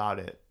go about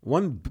it.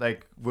 one.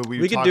 Like would we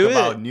We could talk do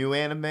about it. new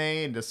anime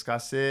and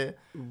discuss it,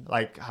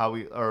 like how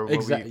we or would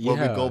Exact- would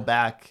we yeah. go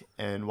back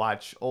and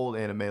watch old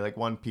anime like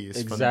One Piece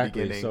from the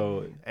Exactly, beginning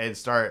so- and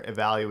start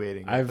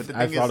evaluating it? I've- But the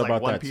I've thing thought is, like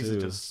about One that Piece too.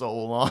 is just so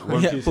long.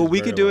 One Yeah, Piece but is we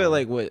very could do it long.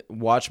 like with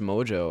Watch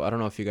Mojo. I don't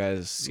know if you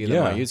guys see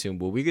them on Yeah. YouTube,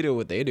 but we could do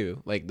what they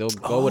do. Like they'll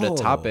go with a Oh.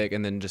 topic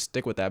and then just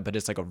stick with that. But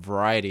it's like a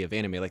variety of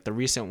anime. Like the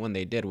recent one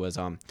they did was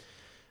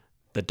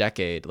the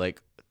Decade,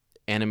 like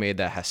anime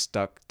that has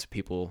stuck to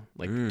people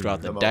like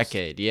throughout the The most.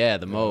 decade. Yeah,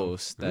 the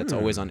most. That's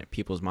always on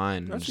people's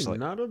mind. And That's just like,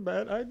 not a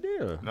bad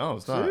idea. No,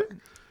 it's not.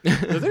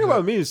 The thing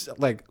about me is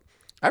like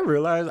I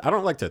realize I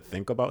don't like to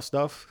think about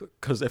stuff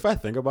because if I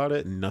think about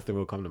it, nothing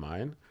will come to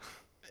mind,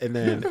 and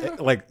then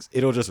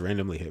it'll just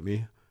randomly hit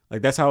me.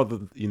 Like that's how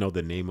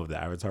the name of the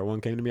Avatar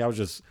one came to me. I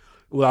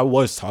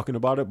was talking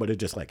about it, but it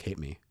just like hit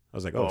me. I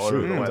was like, oh Order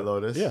of shoot, the White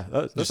Lotus. yeah,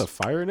 that's a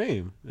fire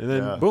name, and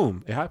then Yeah.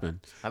 boom, it happened.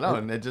 I know,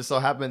 and it just so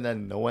happened that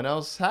no one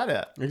else had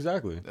it.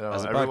 Exactly.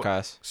 as a Everyone-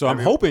 podcast. So I'm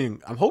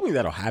hoping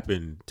that'll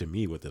happen to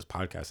me with this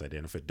podcast idea.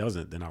 And if it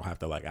doesn't, then I'll have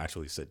to like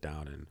actually sit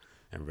down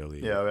and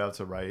really Yeah, we have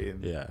to write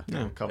and yeah.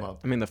 come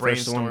up. I mean, the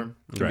first one Brainstorm.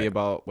 can be Right.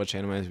 about which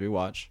animes we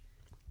watch.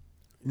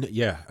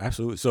 Yeah,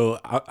 absolutely. So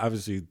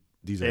obviously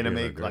these Anime,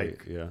 ideas are great.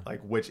 like yeah.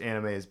 like which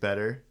anime is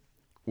better?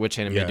 Which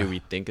anime Yeah. do we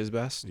think is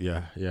best?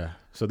 Yeah, yeah.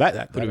 So that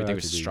Who do we that'd think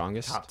is actually be-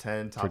 strongest? Top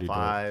 10, top Pretty dope.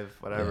 5,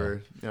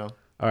 whatever. You know,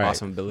 All right.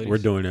 Awesome abilities. We're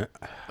doing it.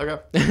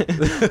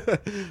 Okay.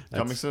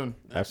 Coming soon.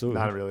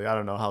 Absolutely. Not really. I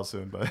don't know how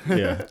soon, but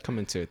Yeah.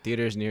 Coming to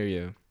theaters near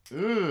you.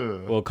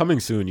 Ooh. Well, coming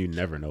soon, you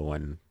never know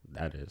when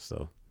that is.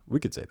 So we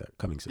could say that.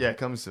 Coming soon. Yeah,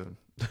 coming soon.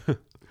 All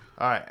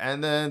right,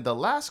 and then the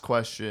last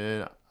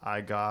question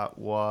I got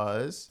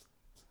was,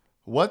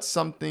 what's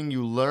something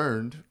you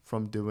learned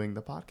from doing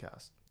the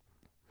podcast?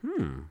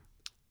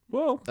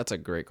 Well, That's a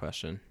great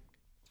question.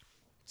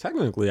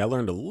 technically, I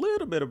learned a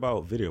little bit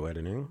about video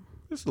editing.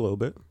 Just a little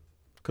bit.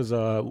 Because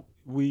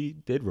we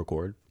did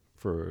record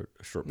for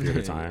a short period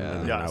of time. Yeah.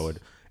 And then I would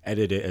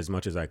edit it as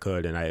much as I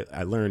could. And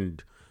I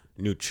learned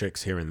new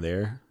tricks here and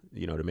there,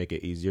 to make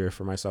it easier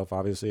for myself,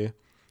 obviously.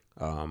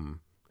 And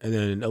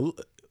then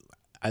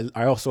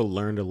I also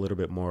learned a little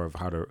bit more of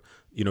how to,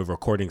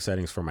 recording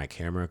settings for my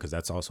camera, because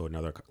that's also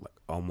another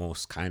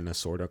almost kind of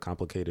sort of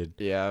complicated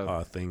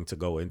thing to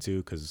go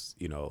into, because,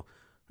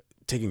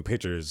 taking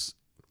pictures,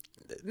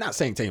 not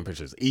saying taking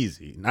pictures is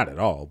easy, not at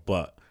all,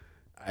 but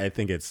I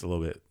think it's a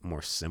little bit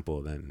more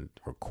simple than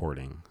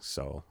recording.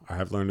 So I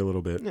have learned a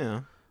little bit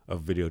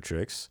of video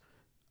tricks.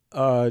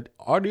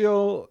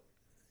 Audio,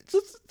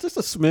 just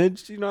a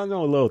smidge, I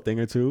know a little thing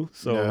or two.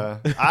 So yeah.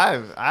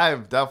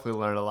 I've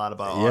definitely learned a lot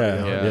about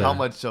audio. Yeah. How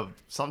much of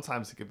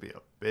sometimes it could be a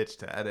bitch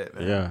to edit,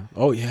 man. yeah.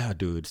 Oh yeah,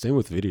 dude. Same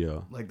with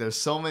video. Like there's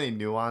so many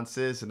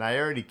nuances, and I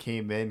already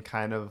came in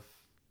kind of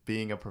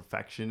being a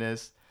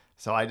perfectionist,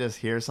 so I just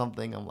hear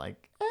something, I'm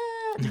like,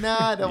 nah,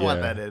 I don't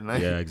want that in.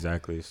 Yeah,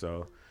 exactly.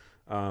 So,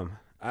 I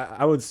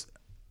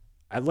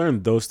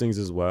learned those things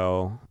as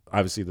well.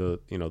 Obviously, the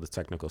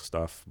technical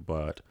stuff,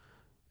 but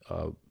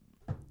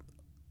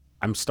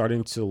I'm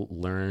starting to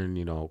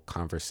learn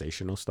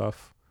conversational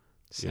stuff.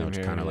 Same Just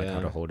here, kind of like how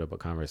yeah. to hold up a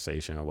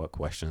conversation or what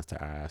questions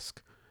to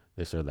ask,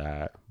 this or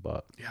that.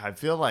 But Yeah, I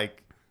feel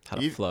like How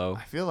to flow.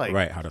 I feel like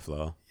right, how to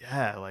flow.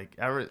 yeah, like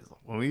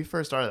when we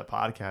first started the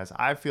podcast,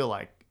 I feel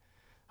like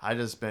I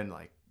just been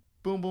like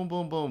boom, boom,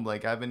 boom, boom.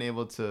 Like I've been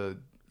able to,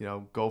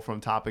 go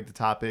from topic to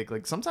topic.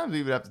 Like sometimes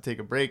we would have to take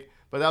a break,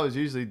 but that was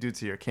usually due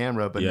to your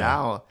camera. But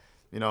now,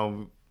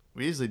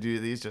 we usually do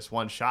these just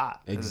one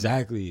shot.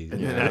 Exactly. and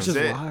Yeah, that's which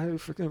is it. why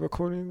freaking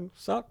recording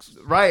sucks.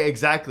 Right,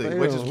 exactly. Damn.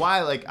 Which is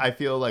why, like, I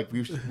feel like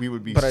we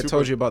would be. But I super,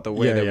 told you about the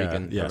way Yeah, that yeah, we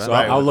can. yeah. prevent So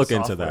Right, I'll with look the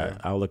into software.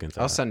 that. I'll look into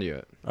I'll that. send you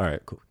it. All right,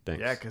 cool.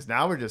 Thanks. Yeah, because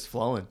now we're just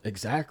flowing.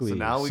 Exactly. So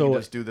now we So- can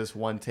just do this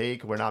one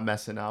take. We're not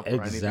messing up. Or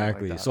anything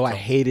Exactly. like that. So I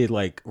hated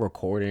like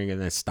recording and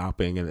then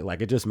stopping, and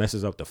it just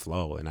messes up the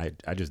flow, and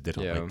I just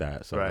didn't Yeah. like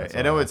that. So right, that's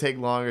and it all would take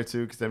longer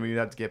too, because then we'd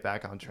have to get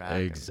back on track.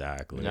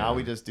 exactly. Now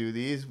we just do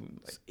these.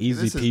 Like,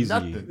 Easy this is peasy.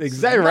 nothing. This is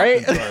Exactly,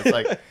 right? nothing to us.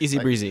 Like Easy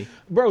breezy.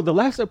 Bro, the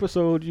last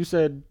episode you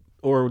said,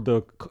 or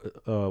the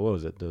what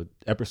was it? The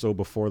episode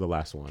before the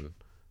last one,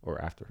 or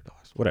after the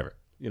last, whatever.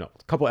 A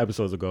couple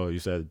episodes ago, you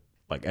said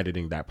like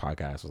editing that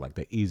podcast was like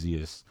the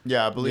easiest.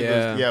 yeah, I believe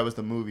it was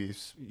the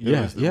movies.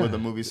 Yeah, was yeah. When the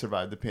movies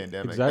survived the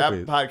pandemic.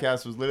 Exactly. That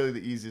podcast was literally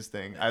the easiest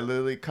thing. I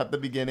literally cut the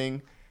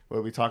beginning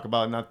where we talk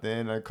about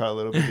nothing. I cut a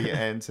little bit the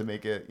end to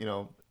make it,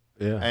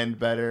 Yeah. end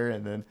better,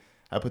 and then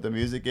I put the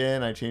music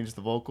in. I changed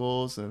the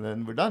vocals, and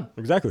then we're done.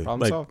 Exactly. Problem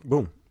like solved.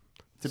 boom.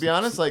 To be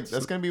honest, like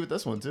that's gonna be with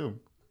this one too.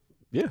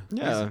 Yeah.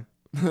 Yeah.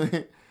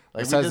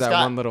 Like Besides that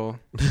one little.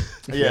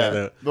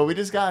 yeah, but we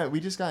just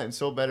gotten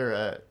so better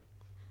at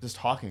just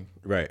talking.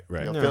 Right.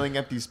 Right. Filling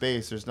empty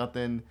space. There's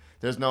nothing.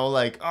 There's no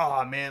like,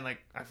 oh man, like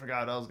I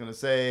forgot what I was gonna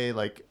say.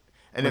 Like,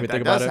 and Let me if that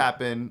think about does it.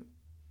 happen,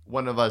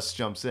 one of us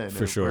jumps in. For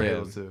and sure. We're Yeah.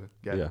 able to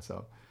get Yeah. it.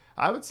 So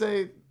I would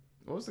say,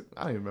 what was I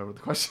don't even remember what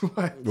the question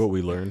was. What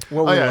we learned.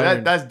 What Oh we yeah,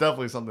 learned. that's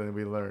definitely something that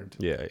we learned.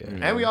 Yeah. Yeah.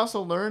 And we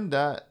also learned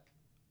that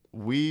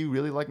we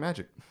really like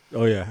magic.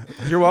 Oh yeah.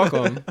 You're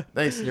welcome.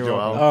 Thanks, You're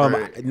Joel.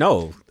 welcome. for-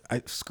 No.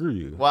 I screw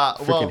you. Well,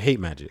 Freaking hate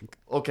magic.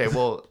 okay,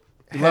 well,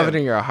 You love it him,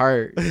 in your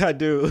heart. I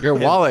do. Your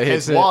wallet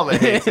hates his it. wallet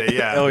hates it.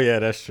 Yeah. Oh yeah,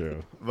 that's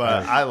true.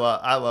 But I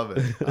love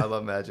it. I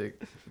love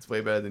Magic. It's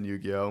way better than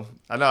Yu-Gi-Oh.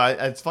 I know.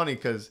 It's funny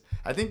because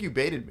I think you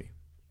baited me.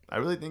 I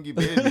really think you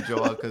baited me,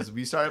 Joel, because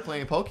we started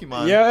playing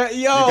Pokemon. Yeah,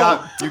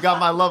 yo. You got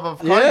my love of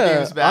card Yeah,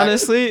 games back.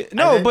 honestly, And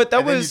no, then- but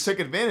that and then was. you took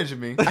advantage of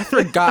me. I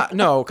forgot.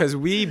 No, because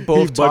we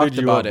both buttered talked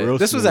you about up it. real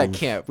This was at smooth.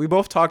 camp. We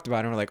both talked about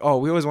it. And we're like, oh,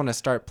 we always want to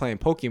start playing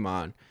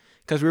Pokemon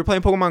because we were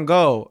playing Pokemon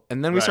Go,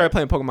 and then we Right. started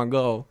playing Pokemon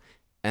Go,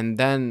 and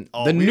then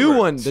Oh, the we new were-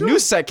 one, the new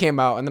set came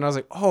out, and then I was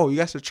like, oh, you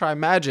guys should try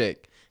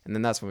Magic, and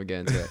then that's when we get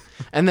into it.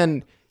 And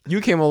then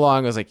you came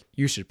along. I was like,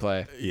 you should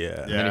play.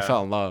 Yeah. then he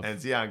fell in love. And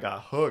Zion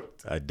got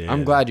hooked. I did.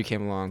 I'm glad you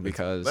came along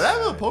because But that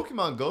little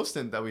Pokemon Go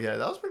stint that we had,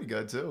 that was pretty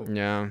good too.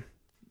 yeah.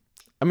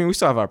 I mean, we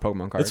still have our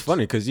Pokemon cards. It's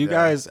funny because you Yeah,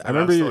 guys. I and I'm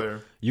remember still you,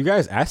 here. you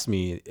guys asked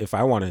me if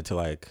I wanted to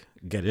like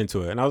get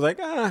into it, and I was like,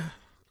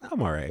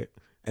 I'm all right.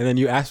 And then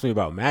you asked me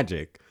about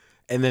Magic,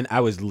 and then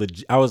I was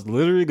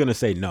literally gonna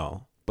say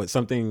no, but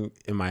something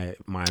in my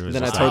mind was.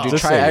 Then I just told like, you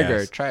just try say Edgar.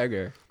 yes. Try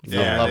Edgar.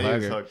 Yeah, love he was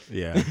Edgar. hooked.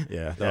 Yeah,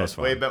 that Yeah, was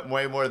fun.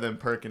 way more than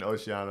Perk and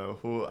Oceano,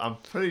 who I'm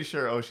pretty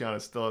sure Oceano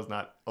still has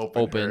not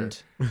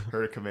opened.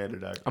 Her commander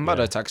deck. I'm about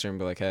Yeah. to text her and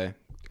be like, hey,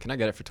 can I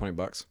get it for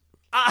 $20?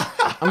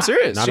 I'm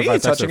serious. Not She if I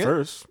ain't text her touching it.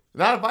 first.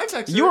 Not if I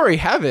text her. You already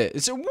have it.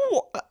 It's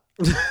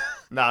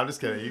Nah, I'm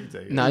just kidding. You can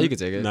take it. Nah, you can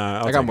take it.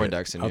 Nah, I got more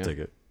decks than you. I'll take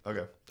it.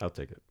 Okay. I'll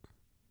take it.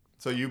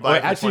 So you buy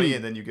it for actually- 20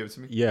 and then you give it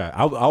to me? Yeah,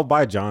 I'll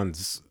buy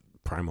John's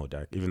Primo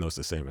deck, even though it's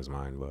the same as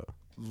mine.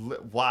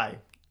 But Why?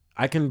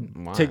 I can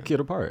Why? take it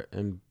apart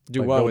and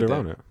Do like, what build with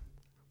around it.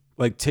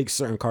 Like take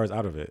certain cards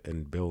out of it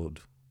and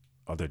build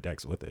other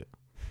decks with it,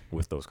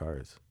 with those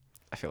cards.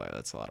 I feel like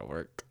that's a lot of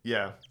work.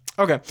 Yeah.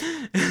 Okay.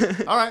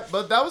 All right,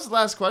 but that was the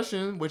last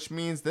question, which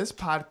means this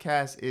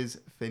podcast is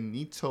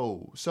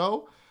finito.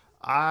 So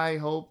I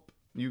hope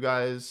you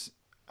guys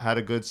had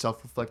a good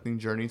self-reflecting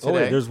journey today. Oh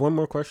wait, there's one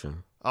more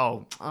question.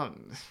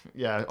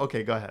 Yeah.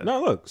 Okay, go ahead.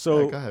 No, look. Yeah,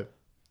 So go ahead.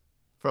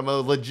 From a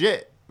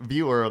legit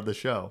viewer of the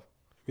show.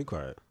 be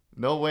quiet.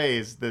 No way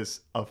is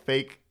this a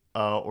fake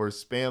or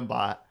spam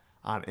bot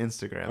on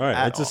Instagram. All right,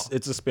 at all.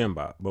 it's a spam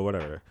bot, but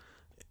whatever.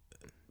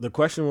 The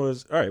question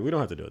was, all right, we don't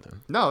have to do it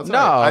then. No, it's No,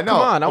 all right. I know.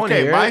 come on, I wanna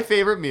okay, hear my it.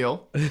 favorite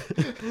meal. No,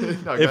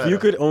 go If ahead. you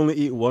could only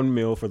eat one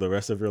meal for the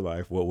rest of your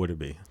life, what would it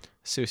be?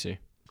 Sushi.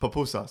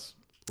 pupusas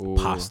Ooh.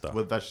 Pasta.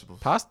 with vegetables.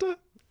 Pasta?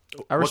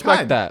 I What respect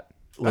kind? that.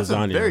 That's a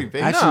Lasagna. very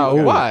vague- No,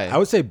 ooh, why? I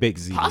would say baked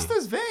ziti.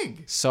 Pasta's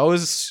vague. So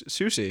is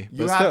sushi.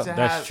 You but have still. to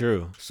That's have.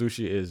 true.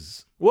 Sushi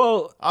is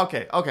well.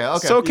 Okay.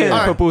 So can All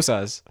right.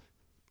 pupusas.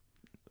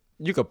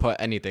 You could put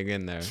anything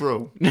in there.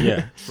 True,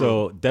 Yeah.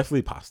 So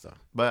definitely pasta.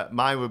 but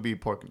mine would be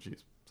pork and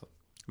cheese. So,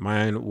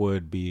 Mine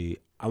would be.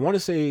 I want to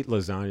say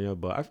lasagna,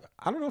 but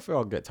I don't know if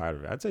I'll get tired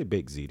of it. I'd say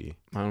baked ziti.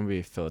 Mine would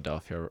be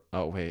Philadelphia.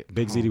 Oh wait.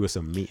 Baked ziti with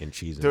some meat and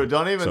cheese. in dude, it.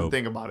 don't even So-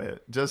 think about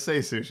it. Just say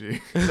sushi.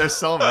 There's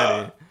so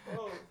many.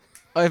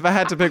 Oh, if I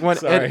had to pick one,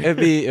 Sorry.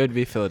 it would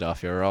be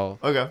Philadelphia roll.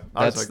 Okay,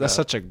 That's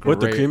such a great with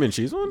the cream and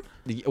cheese one.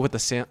 with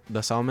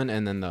the salmon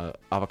and then the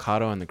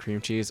avocado and the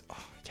cream cheese. Oh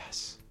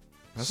yes,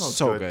 That sounds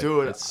so good. good,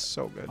 Dude, It's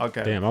so good.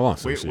 Okay. Damn, I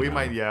want We, sushi we now.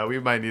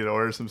 might need to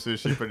order some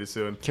sushi pretty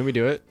soon. Can we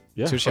do it?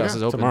 Yeah. Sushi okay. house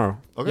is open tomorrow.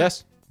 Okay.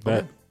 Yes,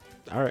 Bet.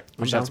 All right.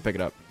 we should have to pick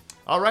it up.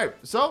 All right.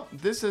 So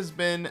this has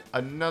been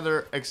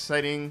another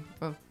exciting.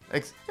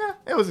 Yeah,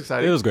 it was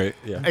exciting. It was great.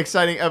 Yeah.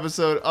 Exciting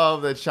episode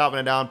of the Chopping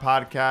It Down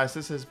podcast.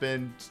 This has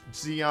been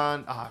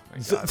Zion. Oh my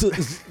god.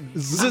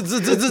 This has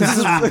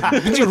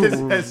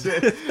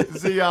been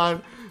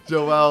Zion,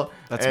 Joel,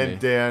 That's and me.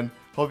 Dan.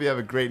 Hope you have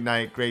a great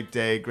night, great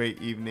day,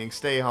 great evening.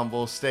 Stay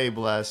humble, stay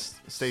blessed,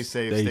 stay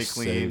safe,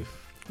 stay clean. safe.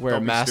 Wear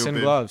Don't be masks and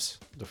stupid. gloves.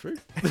 The free.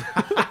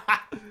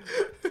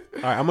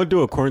 All right, I'm gonna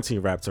do a quarantine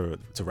rap to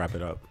wrap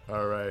it up.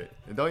 All right.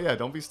 And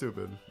don't be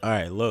stupid. All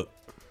right, look,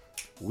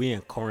 we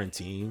in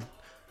quarantine.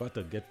 About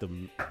to get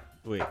them.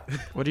 Wait.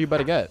 What are you about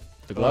to get?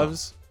 The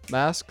gloves,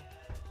 mask.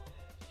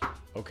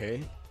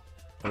 Okay.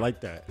 I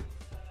like that.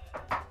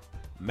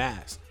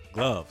 Mask,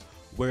 gloves,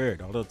 wear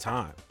it all the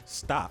time.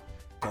 Stop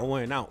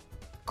going out,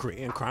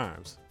 creating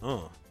crimes.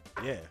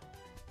 Yeah.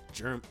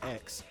 Germ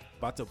X.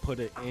 About to put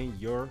it in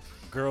your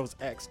girl's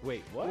ex.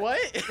 Wait, what? What?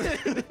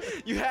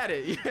 You had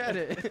it. You had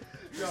it.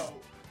 Yo,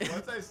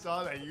 once I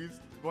saw you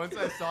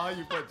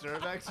put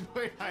Germex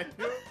away, I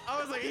knew. I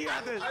was like, you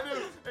got this. I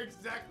knew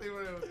exactly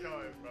where it was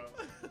going, bro.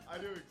 I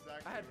knew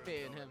exactly. I had where it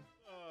faith was in him.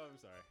 Oh, I'm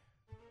sorry.